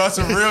how you talking don't- about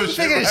some real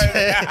shit.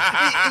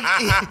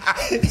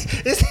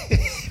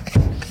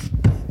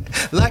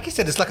 Right? Like he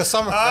said, it's like a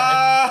summer.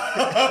 I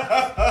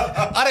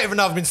don't even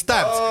know I've been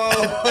stabbed.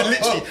 And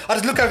literally, I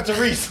just look over to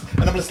Reese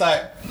and I'm just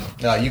like,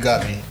 no, you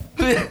got me.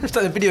 It's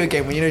like a video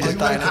game when you know you're You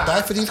just wanted dying. to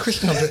die for these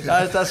Christians?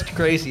 That's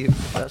crazy.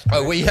 That's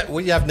Oh, what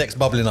you have next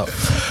bubbling up?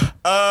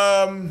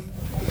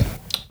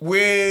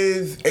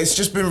 It's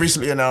just been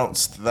recently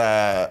announced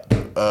that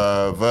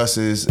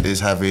Versus is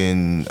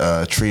having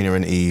Trina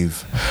and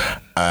Eve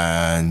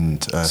and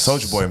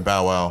Soulja Boy and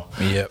Bow Wow.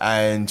 Yep.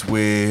 And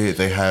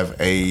they have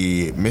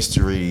a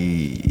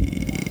mystery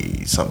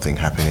something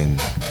happening,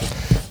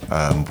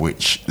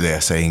 which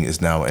they're saying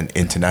is now an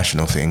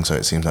international thing. So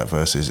it seems like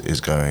Versus is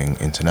going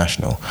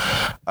international.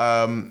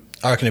 I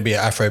reckon it'd be an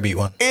Afrobeat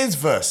one. Is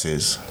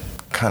Versus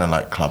kind of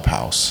like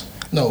Clubhouse?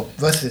 No,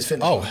 Versus is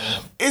finished. Oh,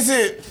 Is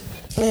it?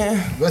 Yeah.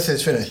 Versus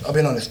is finished. I'll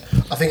be honest.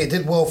 I think it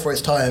did well for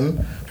its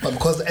time, but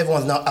because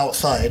everyone's now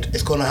outside,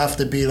 it's gonna have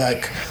to be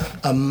like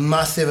a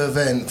massive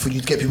event for you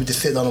to get people to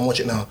sit down and watch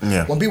it now.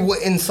 Yeah. When people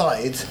were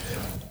inside,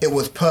 it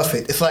was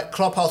perfect. It's like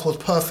Clubhouse was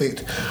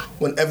perfect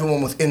when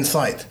everyone was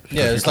inside.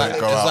 yeah, it's like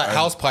couldn't go out and-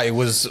 House Party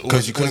was you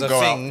was couldn't a go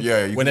out. thing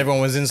Yeah, you when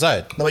everyone was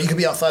inside. No, but you could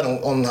be outside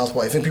on House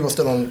Party. I think people are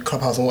still on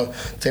Clubhouse and what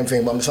same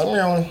thing. But I'm just like,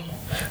 meow.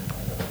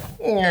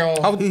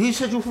 Who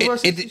said you for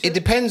Versus? It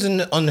depends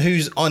on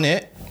who's on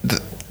it.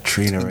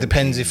 Trina. It and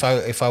depends if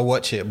I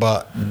watch it,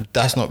 but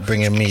that's not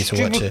bringing me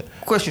to watch it.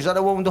 Question, is that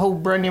the one with the whole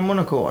Brandy and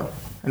Monaco on?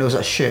 And it was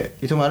like shit.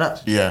 You talking about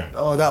that? Yeah.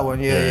 Oh, that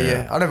one.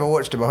 Yeah. I never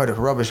watched it, but I heard it's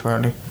rubbish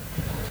apparently.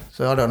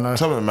 So I don't know.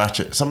 Some of the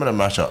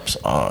matchups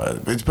are.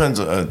 It depends.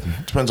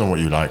 Depends on what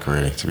you like,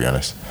 really. To be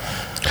honest.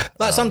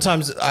 Like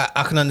sometimes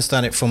I can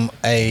understand it from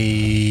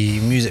a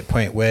music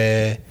point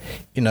where,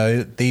 you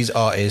know, these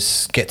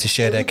artists get to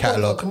share their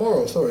catalogue.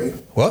 Tomorrow, sorry.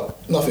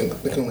 What? Nothing.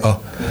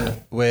 Oh,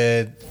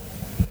 where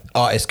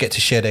artists get to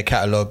share their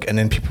catalogue and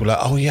then people are like,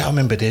 oh yeah, I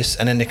remember this,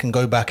 and then they can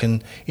go back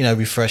and, you know,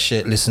 refresh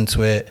it, listen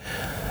to it.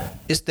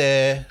 It's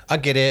there, I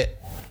get it.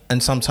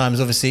 And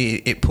sometimes obviously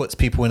it puts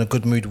people in a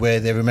good mood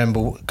where they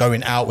remember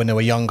going out when they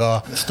were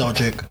younger.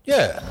 Nostalgic.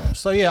 Yeah.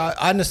 So yeah,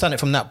 I understand it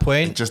from that It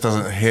point. just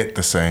doesn't hit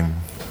the same.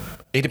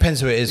 It depends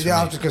who it is. Yeah,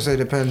 I was just gonna say it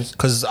depends.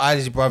 Because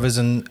Isley Brothers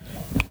and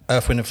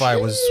Earth, Wind and Fire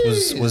was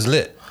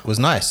lit. Was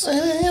nice.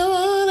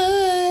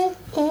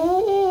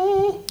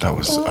 That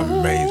was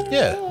amazing.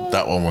 Yeah.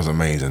 That one was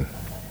amazing.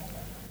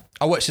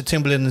 I watched the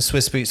Timbaland and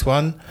Swiss Beats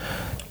one.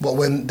 But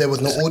when there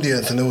was no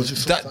audience and it was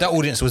just That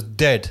audience was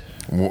dead.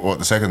 What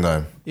the second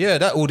time? Yeah,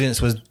 that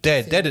audience was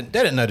dead. They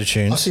didn't know the I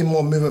tunes. see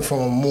more movement from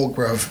a morgue,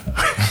 bruv.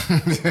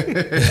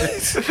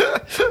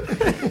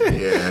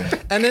 Yeah.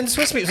 And then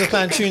Swiss Beats was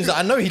playing tunes that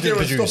I know he didn't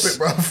Kieran, produce.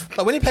 stop it, bruv.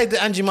 Like when he played the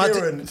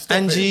Kieran, stop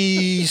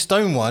Angie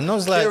Stone one, I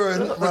was like,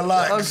 Kieran,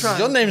 relax.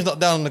 your name's not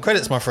down on the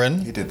credits, my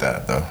friend. He did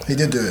that though. He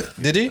did do it.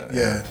 Did he?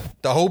 Yeah,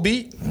 The whole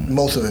beat?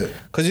 most of it.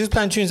 Because he was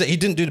playing tunes that he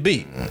didn't do the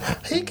beat.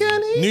 He can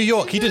New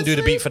York, he didn't do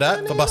the beat for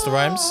that, for Busta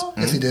Rhymes.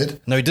 Yes, he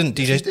did. No, he didn't.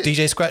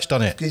 DJ Scratch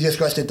done it. DJ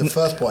Scratch did the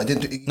first part. He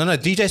didn't. No,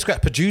 DJ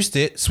Scratch produced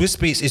it. Swiss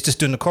Beats is just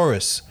doing the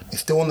chorus. He's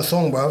still on the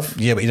song, bruv.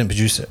 Yeah, but he didn't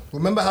produce it.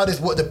 Remember how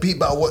what the beat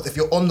battle was? If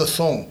you're on the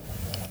song,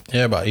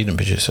 Yeah, but he didn't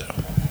produce it.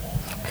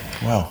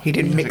 Wow. He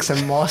didn't mix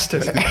and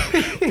master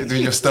it. You're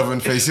doing your stubborn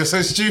face. You're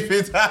so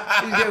stupid. He's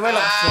getting well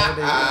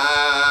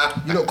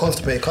upset. you look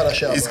constipated. Cut that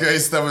shit out. He's bruv. got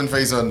his stubborn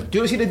face on. Do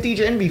you see the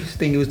DJ Envy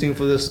thing he was doing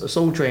for the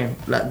Soul Train?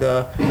 Like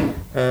the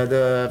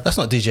That's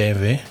not DJ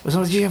Envy. was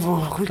not DJ Envy.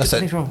 Who That's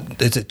gets it wrong?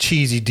 it's a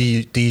cheesy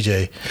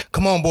DJ.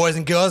 Come on, boys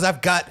and girls.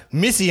 I've got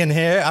Missy in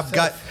here. I've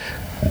got.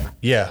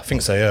 Yeah, I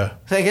think so. Yeah.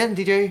 Say again,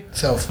 DJ.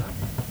 Self.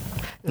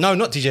 No,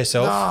 not DJ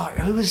Self. Ah,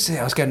 who was it?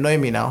 I was getting to know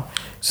me now.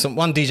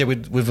 One DJ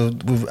with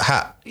a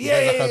hat. Like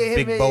a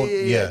big bold.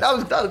 Yeah.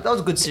 That was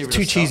a good series.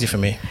 Too cheesy for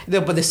me. Yeah,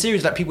 but the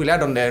series that people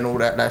had on there and all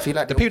that, like, I feel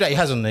like The people that he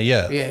has on there,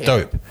 yeah.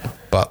 Dope.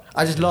 But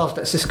I just laughed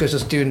that Cisco's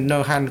just doing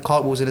no hand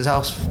cartwheels in his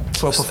house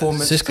for a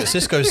performance.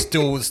 Cisco's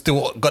still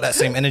got that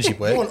same energy,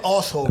 boy. You're an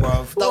asshole,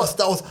 bruv.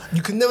 That was.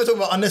 You can never talk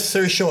about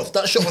unnecessary shots.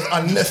 That shot was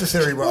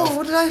unnecessary, bruv. Oh,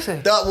 what did I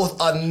say? That was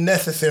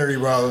unnecessary,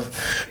 bruv.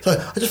 So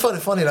I just find it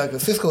funny, like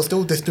Cisco's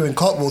still just doing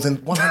cartwheels in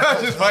one hand. I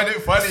just find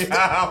it funny.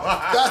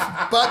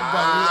 That's bad,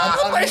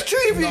 bruv. But it's true.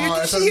 If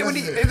you see it when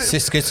he.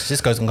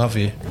 Cisco's gonna come for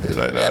you. He's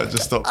like, nah,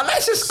 just stop. I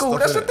like Cisco.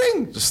 That's the innit?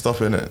 thing. Just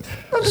stop in it.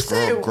 I'm just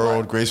saying, grow what?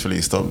 old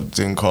gracefully. Stop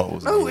doing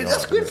cartwheels. No,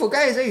 that's good for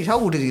guys' age. How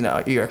old is he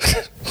now? You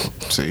reckon?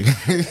 See,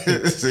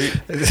 see.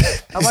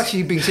 I'm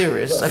actually being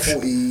serious. Like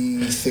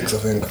 46, I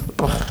think.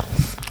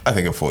 I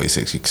think at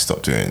 46 you can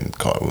stop doing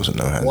cartwheels with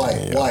no hands. Why?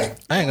 Yeah. Why?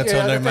 I ain't gonna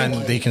tell no man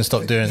that he can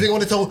stop doing. You think I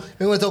want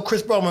to tell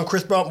Chris Brown, man?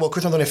 Chris Brown, well,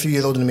 Chris Brown's only a few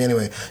years older than me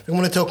anyway. You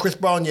want to tell Chris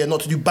Brown, yeah, not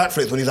to do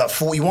backflips when he's like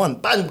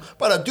 41. Bang,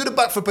 brother, do the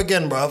backflip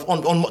again, bruv,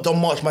 on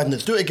March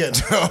Madness. Do it again.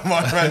 Oh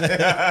my man.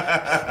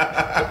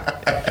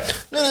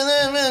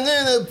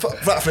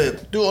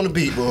 Backflip. Do it on the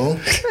beat, bro.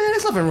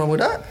 There's nothing wrong with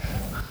that.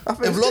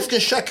 If Lost can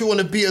Shaku on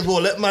the beat as well,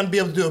 let man be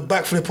able to do a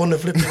backflip on the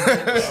flipping beat,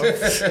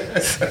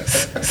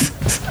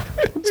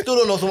 Still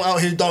don't know someone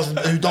out here who dances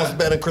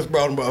better than Chris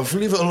Brown, bruv.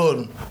 Leave it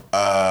alone.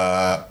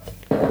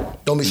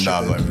 Don't be stupid. No,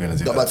 I'm not even gonna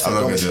do that. I'm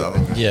not gonna do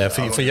that. Yeah,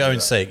 for your own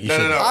sake, you should.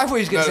 No. I thought he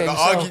was gonna say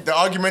himself. The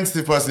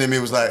argumentative person in me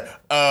was like,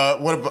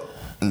 what about?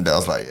 And I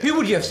was like, yeah. Who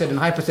would you have said in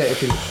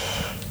hypothetically?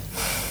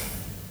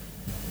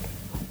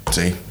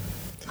 See,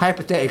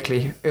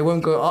 Hypothetically, it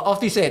won't go.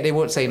 After you say it, they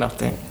won't say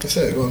nothing. Just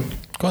say it, go on.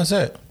 Go on,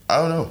 say it. I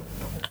don't know.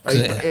 I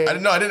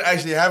didn't know. I didn't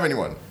actually have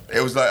anyone.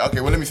 It was like,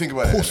 okay, well, let me think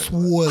about it. Post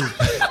wall.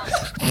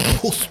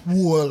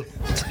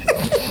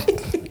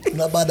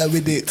 Not bad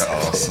with it.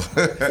 Post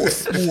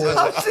wall.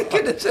 I was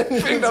thinking the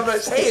same thing. I'm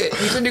like, say it.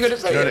 You said you're gonna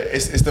say You know, it.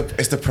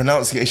 it's the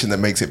pronunciation that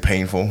makes it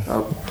painful.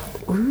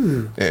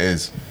 It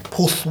is.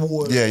 Post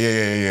wall.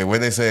 Yeah.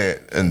 When they say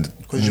it, and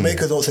Because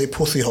Jamaicans don't say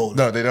pussy hole.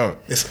 no, they don't.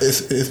 It's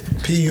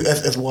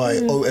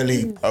PUSSYOLE.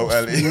 OLE. Oh,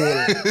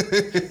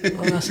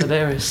 that's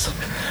hilarious.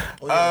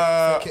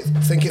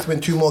 Think it's been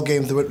 2 more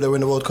games they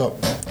win the World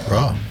Cup.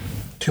 Right.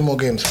 2 more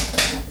games.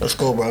 Let's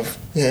go, bruv.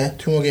 Yeah,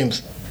 2 more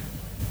games.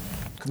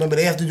 Remember,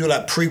 they have to do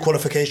like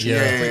pre-qualification.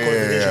 Yeah.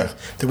 Pre-qualifications.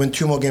 They win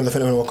 2 more games, I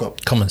think they win the World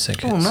Cup. Come on,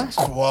 sick. Oh, nice.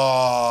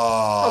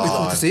 Wow. That'd be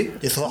cool to see.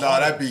 It's No,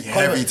 that'd be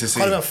heavy to see.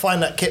 Can't even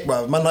find that kit,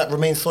 bruv. Man, like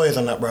Romain Sawyers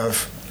on that, bruv.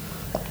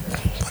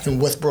 Fucking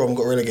West Brom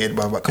got relegated,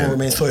 bruv. But come on,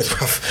 Romain Sawyers,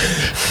 bruv.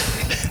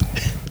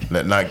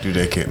 Let Nike do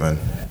their kit, man.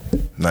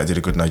 Nike did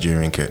a good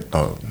Nigerian kit.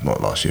 No,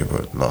 not last year,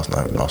 but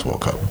last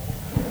World Cup.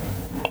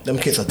 Them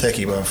kits are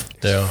techie, bruv.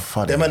 They are.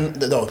 Funny.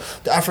 The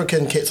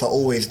African kits are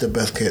always the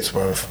best kits,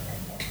 bruv.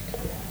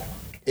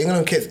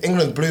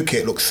 England's blue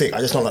kit looks sick. I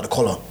just don't like the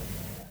collar.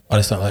 Oh,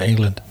 it's not like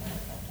England.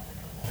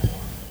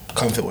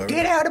 Can't fit wearing.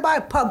 Get out of my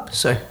pub.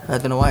 Sorry, I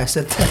don't know why I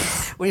said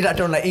that. When you're like,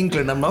 don't like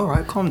England, I'm like, all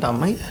right, calm down,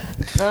 mate.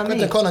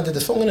 Quentin Connor did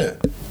the song,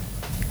 innit?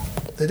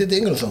 They did the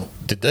England song.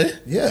 Did they?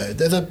 Yeah,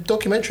 there's a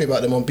documentary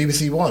about them on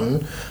BBC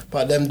One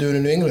about them doing a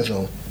New England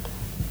song.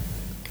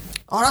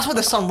 Oh, that's what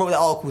the Sun wrote that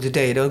article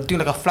today. They were doing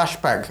like a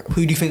flashback.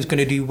 Who do you think is going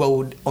to do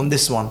well on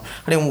this one?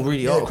 I didn't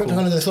read the Yeah, article. Quentin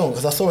Connor did the song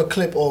because I saw a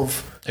clip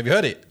of. Have you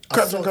heard it?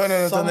 Captain Conan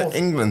has done an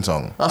England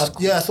song.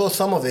 Yeah, I saw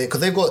some of it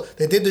because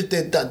they did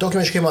that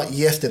documentary came out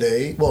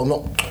yesterday. Well,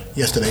 not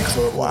yesterday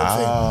because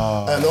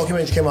Wow. the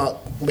documentary came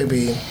out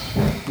maybe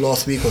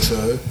last week or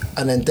so,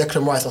 and then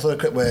Declan Rice. I saw a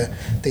clip where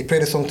they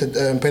played a song to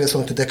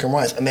Declan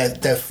Rice, and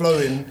they're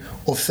flowing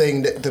of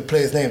saying the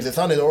players' names. It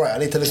sounded alright. I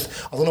need to listen.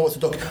 I don't know what's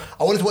the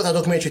I wanted to watch that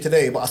documentary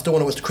today, but I still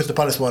want to watch the Crystal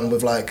Palace one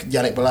with like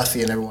Yannick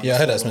Bolasie and everyone. Yeah, I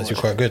heard that's meant to be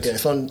quite good. Yeah,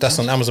 That's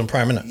on Amazon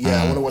Prime, isn't it?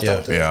 Yeah, I want to watch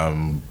that. Yeah,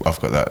 I've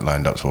got that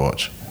lined up to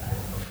watch.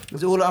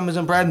 Was it all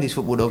Amazon Prime, these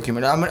football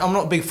documentaries? I'm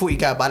not a big footy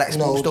guy, but I like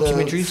sports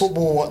documentaries.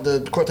 Football,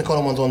 the Corrector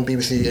Column one's on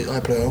BBC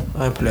iPlayer.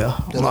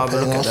 iPlayer. They're not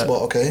paying us,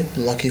 but okay.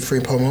 Lucky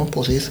free promo,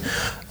 pussies.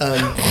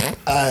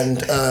 And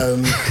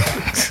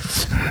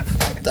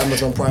the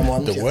Amazon Prime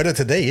one. The word of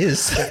today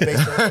is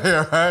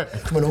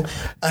criminal.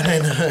 And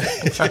then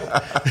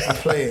I'm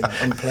playing.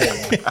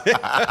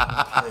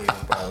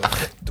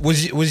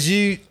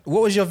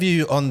 What was your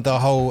view on the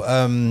whole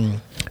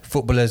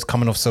footballers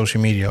coming off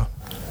social media?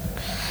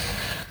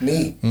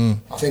 Me,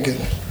 I think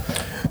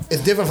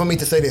it's different for me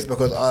to say this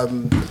because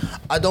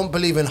I don't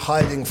believe in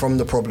hiding from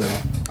the problem.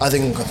 I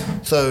think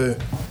so.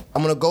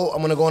 I'm gonna go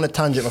on a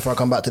tangent before I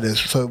come back to this.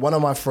 So one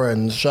of my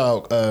friends,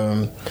 shout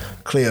out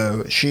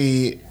Cleo,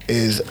 she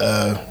is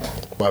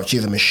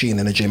she's a machine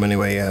in the gym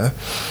anyway, yeah.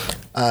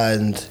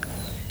 And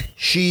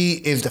she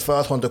is the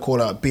first one to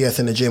call out BS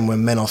in the gym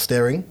when men are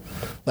staring.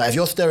 Like if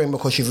you're staring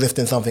because she's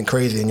lifting something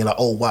crazy and you're like,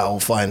 oh wow,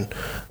 fine.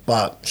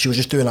 But she was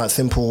just doing like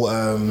simple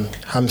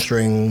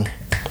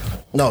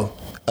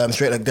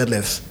straight leg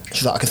deadlifts.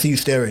 She's like, I can see you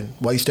staring.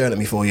 Why are you staring at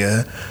me for,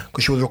 yeah?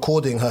 Because she was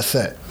recording her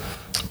set.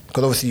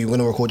 Because obviously you're going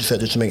to record your set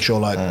just to make sure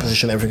like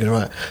position, everything is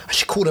right. And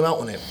she called him out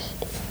on it.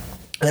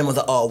 And then was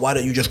like, oh, why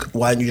don't you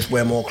just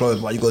wear more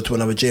clothes? Why don't you go to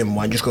another gym?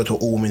 Why don't you just go to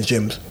all women's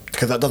gyms?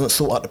 Because that doesn't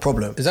sort out the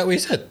problem. Is that what you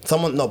said?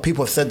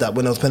 People have said that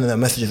when I was sending their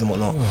messages and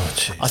whatnot.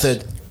 Oh, I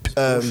said,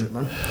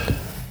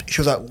 she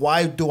was like,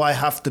 why do I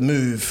have to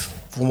move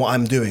from what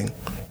I'm doing?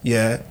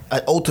 Yeah,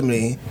 and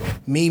ultimately,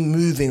 me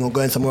moving or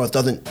going somewhere else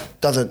doesn't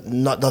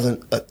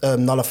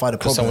nullify the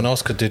problem. Someone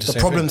else could do the same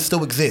thing. The problem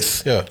still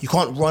exists. Yeah, you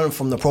can't run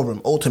from the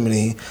problem.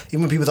 Ultimately,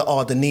 even when people say,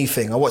 "Oh, the knee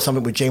thing," I watched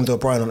something with James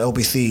O'Brien on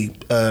LBC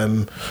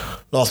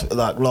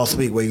last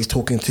week where he was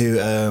talking to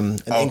an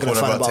England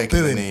fan about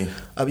booing.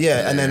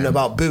 And then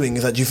about booing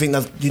is that do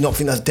you not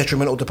think that's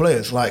detrimental to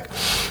players? Like,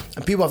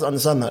 and people have to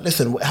understand that.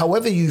 Listen,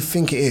 however you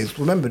think it is,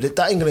 remember that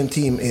England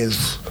team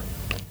is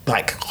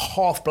like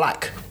half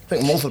black. I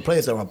think most of the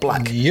players there are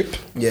black. Yep.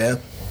 Yeah.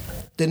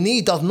 The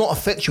knee does not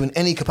affect you in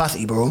any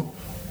capacity, bro.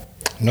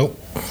 Nope.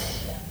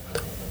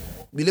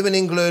 We live in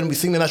England, we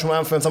sing the national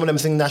anthem, some of them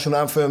sing the national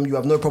anthem, you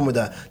have no problem with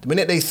that. The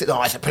minute they sit,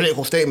 it's a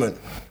political statement.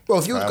 Bro,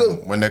 if you would go...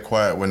 When they're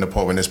quiet, when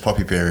there's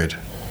poppy period.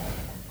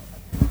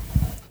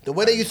 The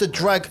way they used to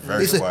drag...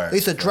 They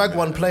used to drag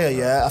one player,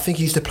 yeah? I think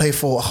he used to play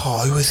for...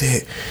 who was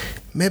it?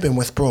 Maybe in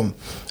West Brom,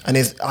 and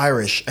he's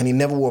Irish, and he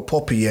never wore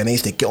poppy, and they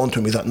used to get onto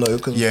him. He's like, no,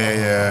 because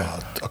I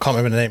can't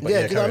remember the name. But do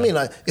you know what I mean?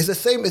 Like, it's the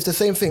same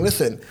thing.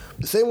 Listen,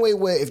 the same way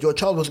where if your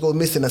child was to go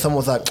missing and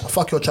someone's like,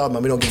 fuck your child,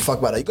 man, we don't give a fuck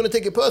about that. You're gonna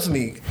take it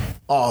personally.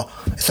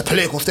 It's a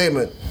political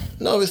statement.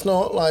 No, it's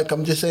not. Like,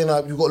 I'm just saying,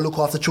 like, you've got to look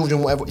after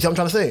children, whatever. You see what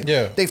I'm trying to say?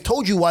 Yeah. They've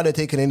told you why they're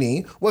taking a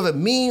knee. Whether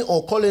me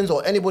or Collins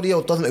or anybody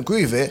else doesn't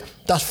agree with it,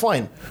 that's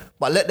fine.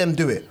 But let them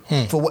do it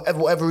for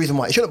whatever reason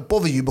why. It shouldn't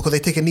bother you because they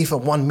take a knee for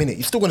 1 minute.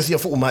 You're still going to see a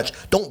football match.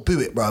 Don't boo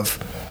it, bruv.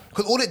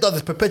 Because all it does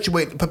is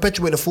perpetuate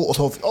the thought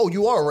of, oh,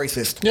 you are a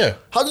racist. Yeah.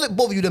 How does it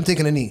bother you them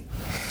taking a knee?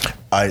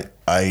 I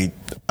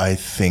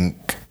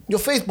think your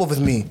face bothers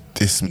me.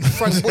 This you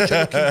Frank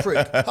Butcher looking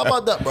prick. How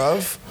about that,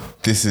 bruv?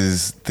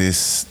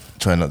 This.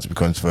 Try not to be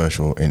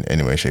controversial in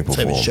any way, shape, or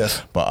form.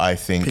 But I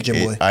think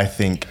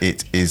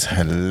it is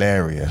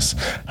hilarious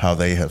how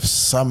they have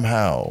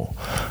somehow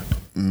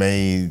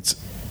made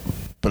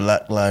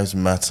Black Lives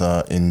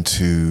Matter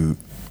into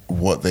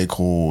what they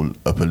call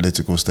a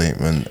political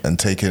statement and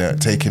taking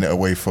it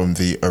away from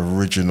the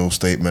original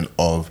statement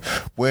of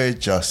we're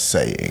just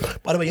saying.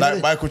 By the way,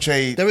 like Michael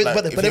Che. There is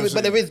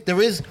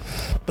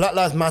Black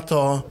Lives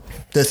Matter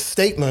the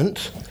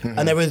statement,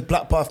 and there is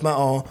Black Lives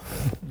Matter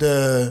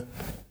the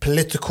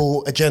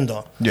political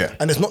agenda. Yeah.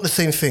 And it's not the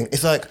same thing.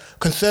 It's like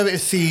conservative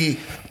C,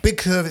 big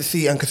conservative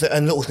C, and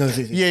little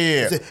conservative C.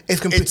 Yeah.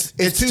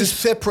 It's two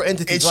separate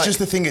entities. It's just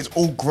the thing it's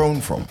all grown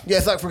from. Yeah,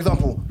 it's like, for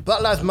example, Black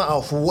Lives Matter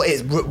for what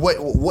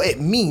it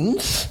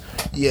means.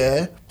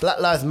 Yeah, Black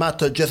Lives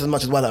Matter just as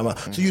much as White Lives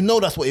Matter. So you know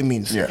that's what it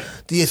means. Yeah.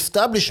 The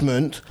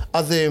establishment,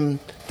 as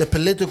in the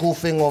political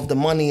thing of the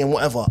money and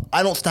whatever,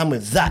 I don't stand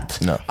with that.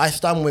 No. I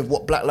stand with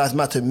what Black Lives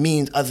Matter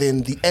means, as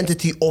in the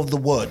entity of the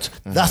word.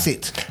 That's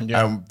it.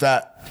 Yeah.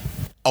 That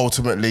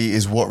ultimately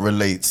is what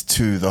relates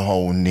to the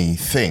whole knee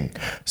thing.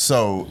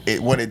 So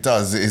what it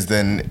does is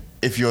then,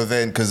 if you're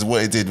then, because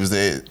what it did was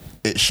that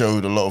it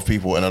showed a lot of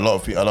people, and I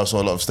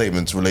saw a lot of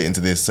statements relating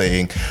to this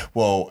saying,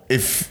 well,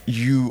 if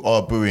you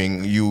are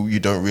booing, you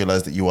don't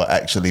realise that you are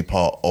actually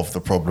part of the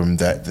problem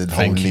that the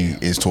whole knee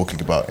is talking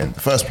about in the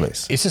first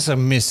place. It's just a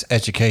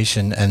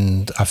miseducation,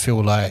 and I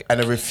feel like... And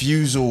a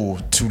refusal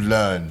to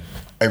learn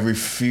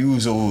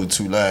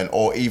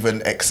or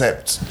even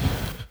accept.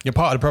 You're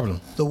part of the problem.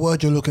 The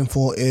word you're looking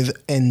for is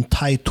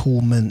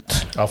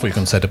entitlement. I thought you were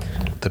going to say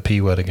the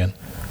P word again.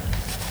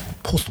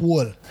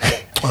 Post-war.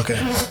 Okay.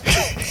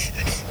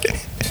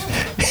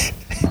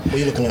 What are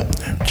you looking at?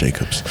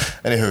 Jacobs.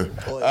 Anywho.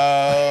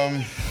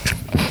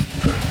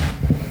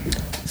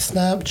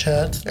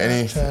 Snapchat.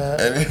 If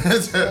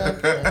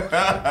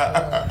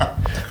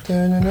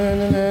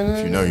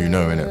you know, you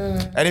know,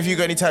 innit? And if you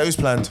got any tattoos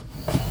planned?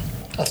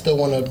 I still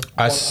want one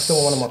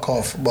on my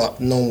calf, but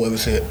no one will ever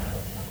see it.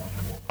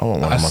 I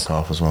want one on my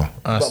calf as well.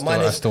 I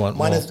still want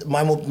more.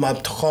 My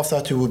calf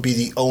tattoo would be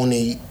the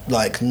only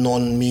like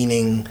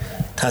non-meaning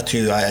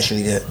tattoo I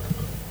actually get.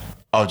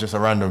 Oh, just a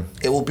random.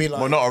 It will be like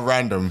Well, not a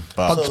random,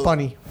 but Bugs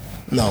Bunny.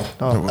 no.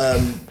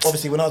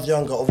 Obviously, when I was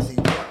younger,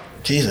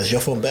 Jesus, you're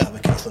from better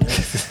case on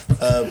it.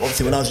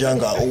 Obviously, when I was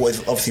younger, I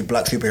always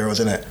black superheroes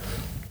in it,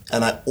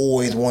 and I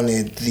always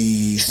wanted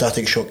the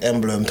Static Shock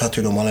emblem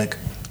tattooed on my leg.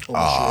 So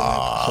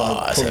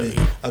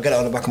I'll get it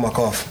on the back of my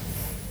calf.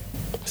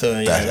 So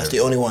yeah, that's the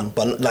only one.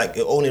 But like,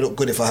 it only look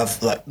good if I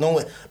have like no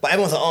one. But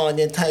everyone's like, oh, and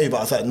then tattoo. But I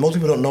was like, most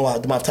people don't know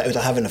the amount of tattoos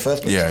I have in the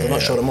first place. Yeah, so I'm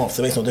not show them off,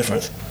 so it makes no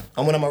difference.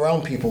 And when I'm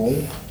around people,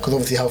 because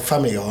obviously how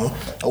family are,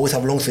 I always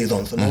have long sleeves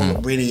on, so no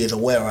one really is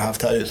aware I have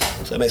tattoos.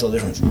 So it makes no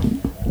difference.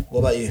 What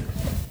about you?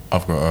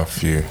 I've got a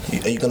few.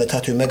 Are you gonna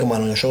tattoo Mega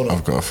Man on your shoulder?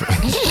 I've got a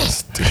few.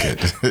 Stick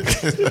it.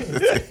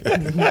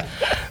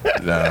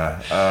 Nah.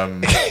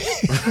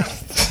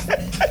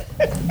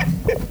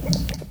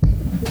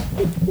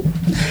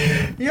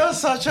 You're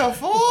such a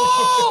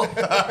fool.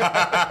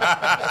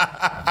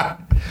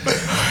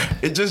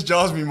 It just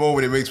jars me more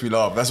when it makes me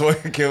laugh. That's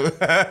what it kills.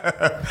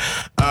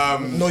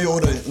 Know your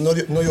audience. Know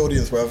your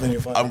audience, bro. Then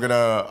you're fine. I'm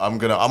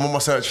on my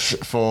search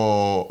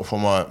for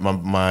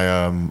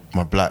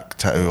my black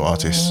tattoo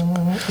artist.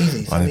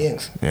 Easy, Sammy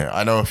Inks. Yeah,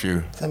 I know a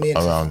few Sammy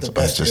Inks around. is the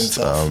best It's just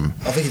himself.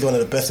 I think he's one of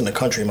the best in the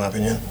country, in my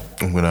opinion.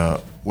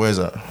 Where's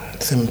that?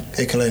 It's in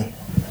Acre Lane,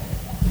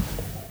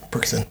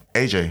 Brixton.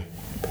 AJ.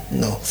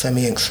 No,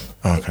 Sammy Inks.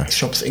 Okay.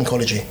 Shops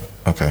Inkology.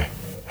 Okay.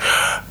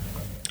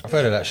 I've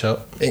heard of that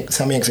shop.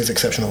 Sammy Inks is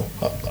exceptional.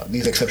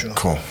 He's exceptional.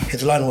 Cool.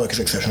 His line work is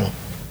exceptional.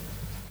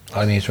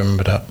 I need to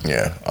remember that.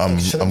 Yeah.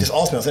 Just ask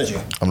me, I'll send you.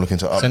 I'm looking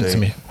to update. Send it to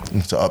me.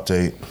 Looking to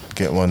update.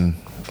 Get one.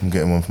 I'm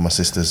getting one for my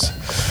sisters.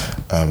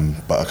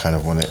 But I kind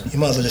of want it You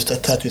might as well just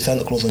tattoo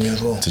Santa Claus on you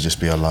as well. to just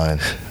be a lion.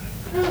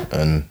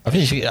 And I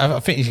think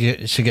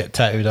you should get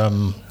tattooed.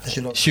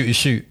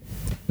 Shoot.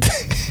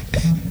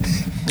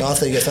 No, I'll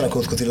say you get Santa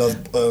Claus because he loves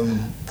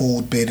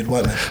bald, bearded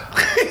white men.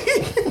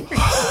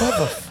 What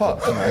the fuck,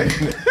 man?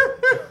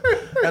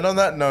 And on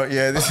that note,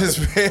 yeah, this has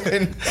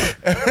been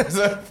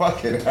so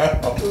fucking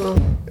hell.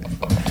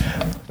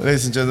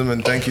 Ladies and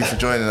gentlemen, thank you for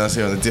joining us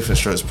here on the Different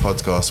Strokes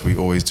podcast. We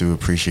always do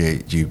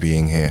appreciate you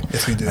being here.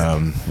 Yes, we do.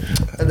 And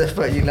that's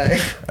what you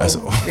like. As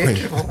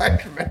always.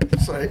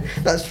 Sorry,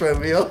 that's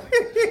throwing me off.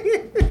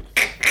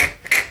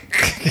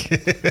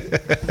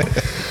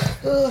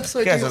 So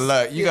You guys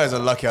are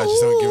lucky. I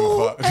just don't give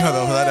a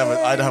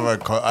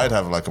fuck. I'd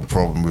have like a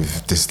problem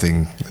with this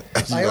thing. You I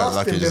guys are asked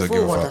lucky him you just don't before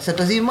give a once. I fuck. said,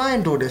 "Does he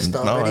mind all this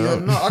stuff?" No, and he I goes,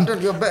 don't. "No, I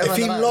don't. You're better." If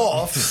he than I am."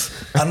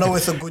 laughs, I know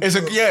it's a good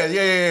joke. Yeah.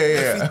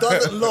 If he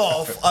doesn't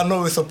laugh, I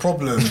know it's a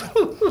problem.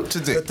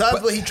 The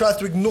times where he tries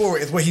to ignore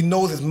it is where he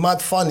knows it's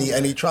mad funny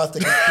and he tries to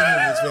continue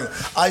his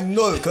thing. I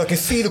know, because I can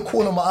see the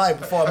corner of my eye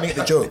before I make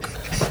the joke.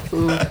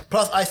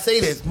 Plus, I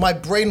say this, my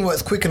brain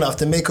works quick enough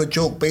to make a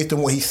joke based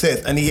on what he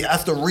says, and he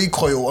has to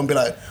recoil and be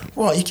like,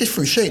 right, he just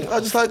threw shade.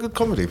 I just like good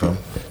comedy, fam.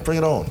 Bring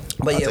it on.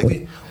 But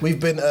yeah, we've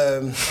been,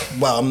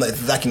 well, I'm not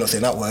exactly not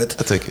saying that word.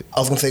 I take it. I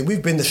was going to say,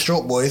 we've been the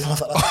Stroke Boys. I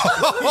was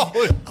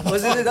like,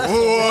 Wasn't it that?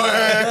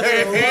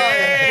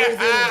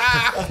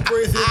 that's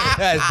crazy.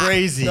 That is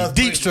crazy. That's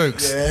Deep crazy.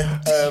 strokes. Yeah,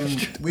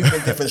 we've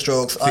been Different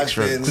Strokes. I've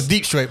Strokes. been, The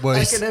Deep Stroke I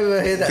boys. can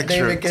never hear that Thick name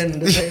strokes. again.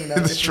 The name now.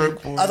 The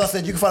stroke boy. as I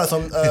said, you can find us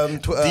on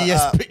Twitter.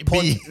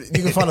 DSP.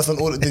 You can find us on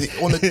all the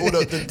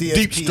DSPs.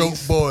 Deep Stroke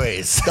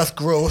boys. That's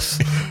gross.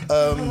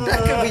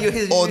 That could be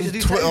his On new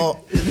Twitter. tattoo.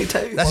 His new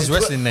tattoo. That's his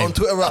wrestling name. On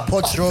Twitter at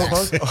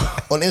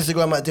Podstrokes. On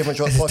Instagram at Different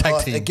Strokes This is tag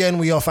Podcast. team. Again,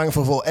 we are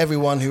thankful for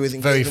everyone who is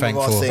Very engaging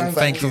with our thankful. thing.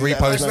 Thank you for you. reposting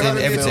Thanks for having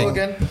me everything. on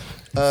again.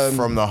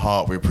 From the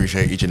heart, we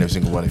appreciate each and every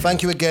single one of you.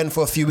 Thank you again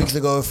for a few weeks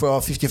ago for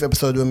our 50th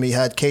episode when we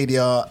had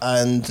Kadia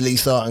and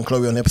Lisa and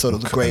Chloe on the episode.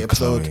 It was a great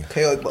episode. Chloe.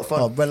 Chaotic but fun.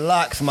 Oh,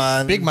 relax,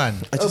 man. Big man.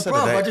 I just said,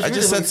 bro, a name. I just I just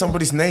really said want-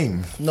 somebody's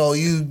name. No,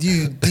 you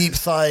deep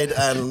side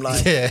and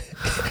like. Yeah.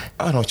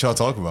 I don't know what y'all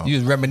talking about. You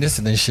was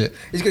reminiscing and shit.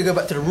 He's gonna go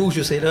back to the rules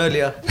you said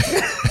earlier.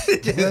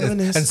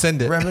 Reminisce. And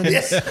send it.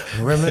 Reminisce.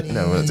 Reminisce.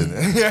 No, I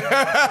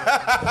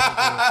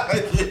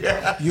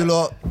didn't. You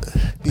lot.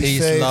 Be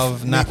Peace, safe.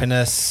 love,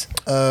 nappiness.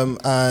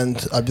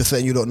 And I'm just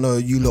letting you lot know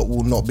you lot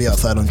will not be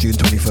outside on June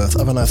 21st.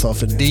 Have a nice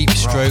afternoon. Deep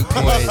Stroke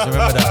boys.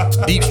 Remember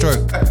that. Deep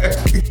Stroke.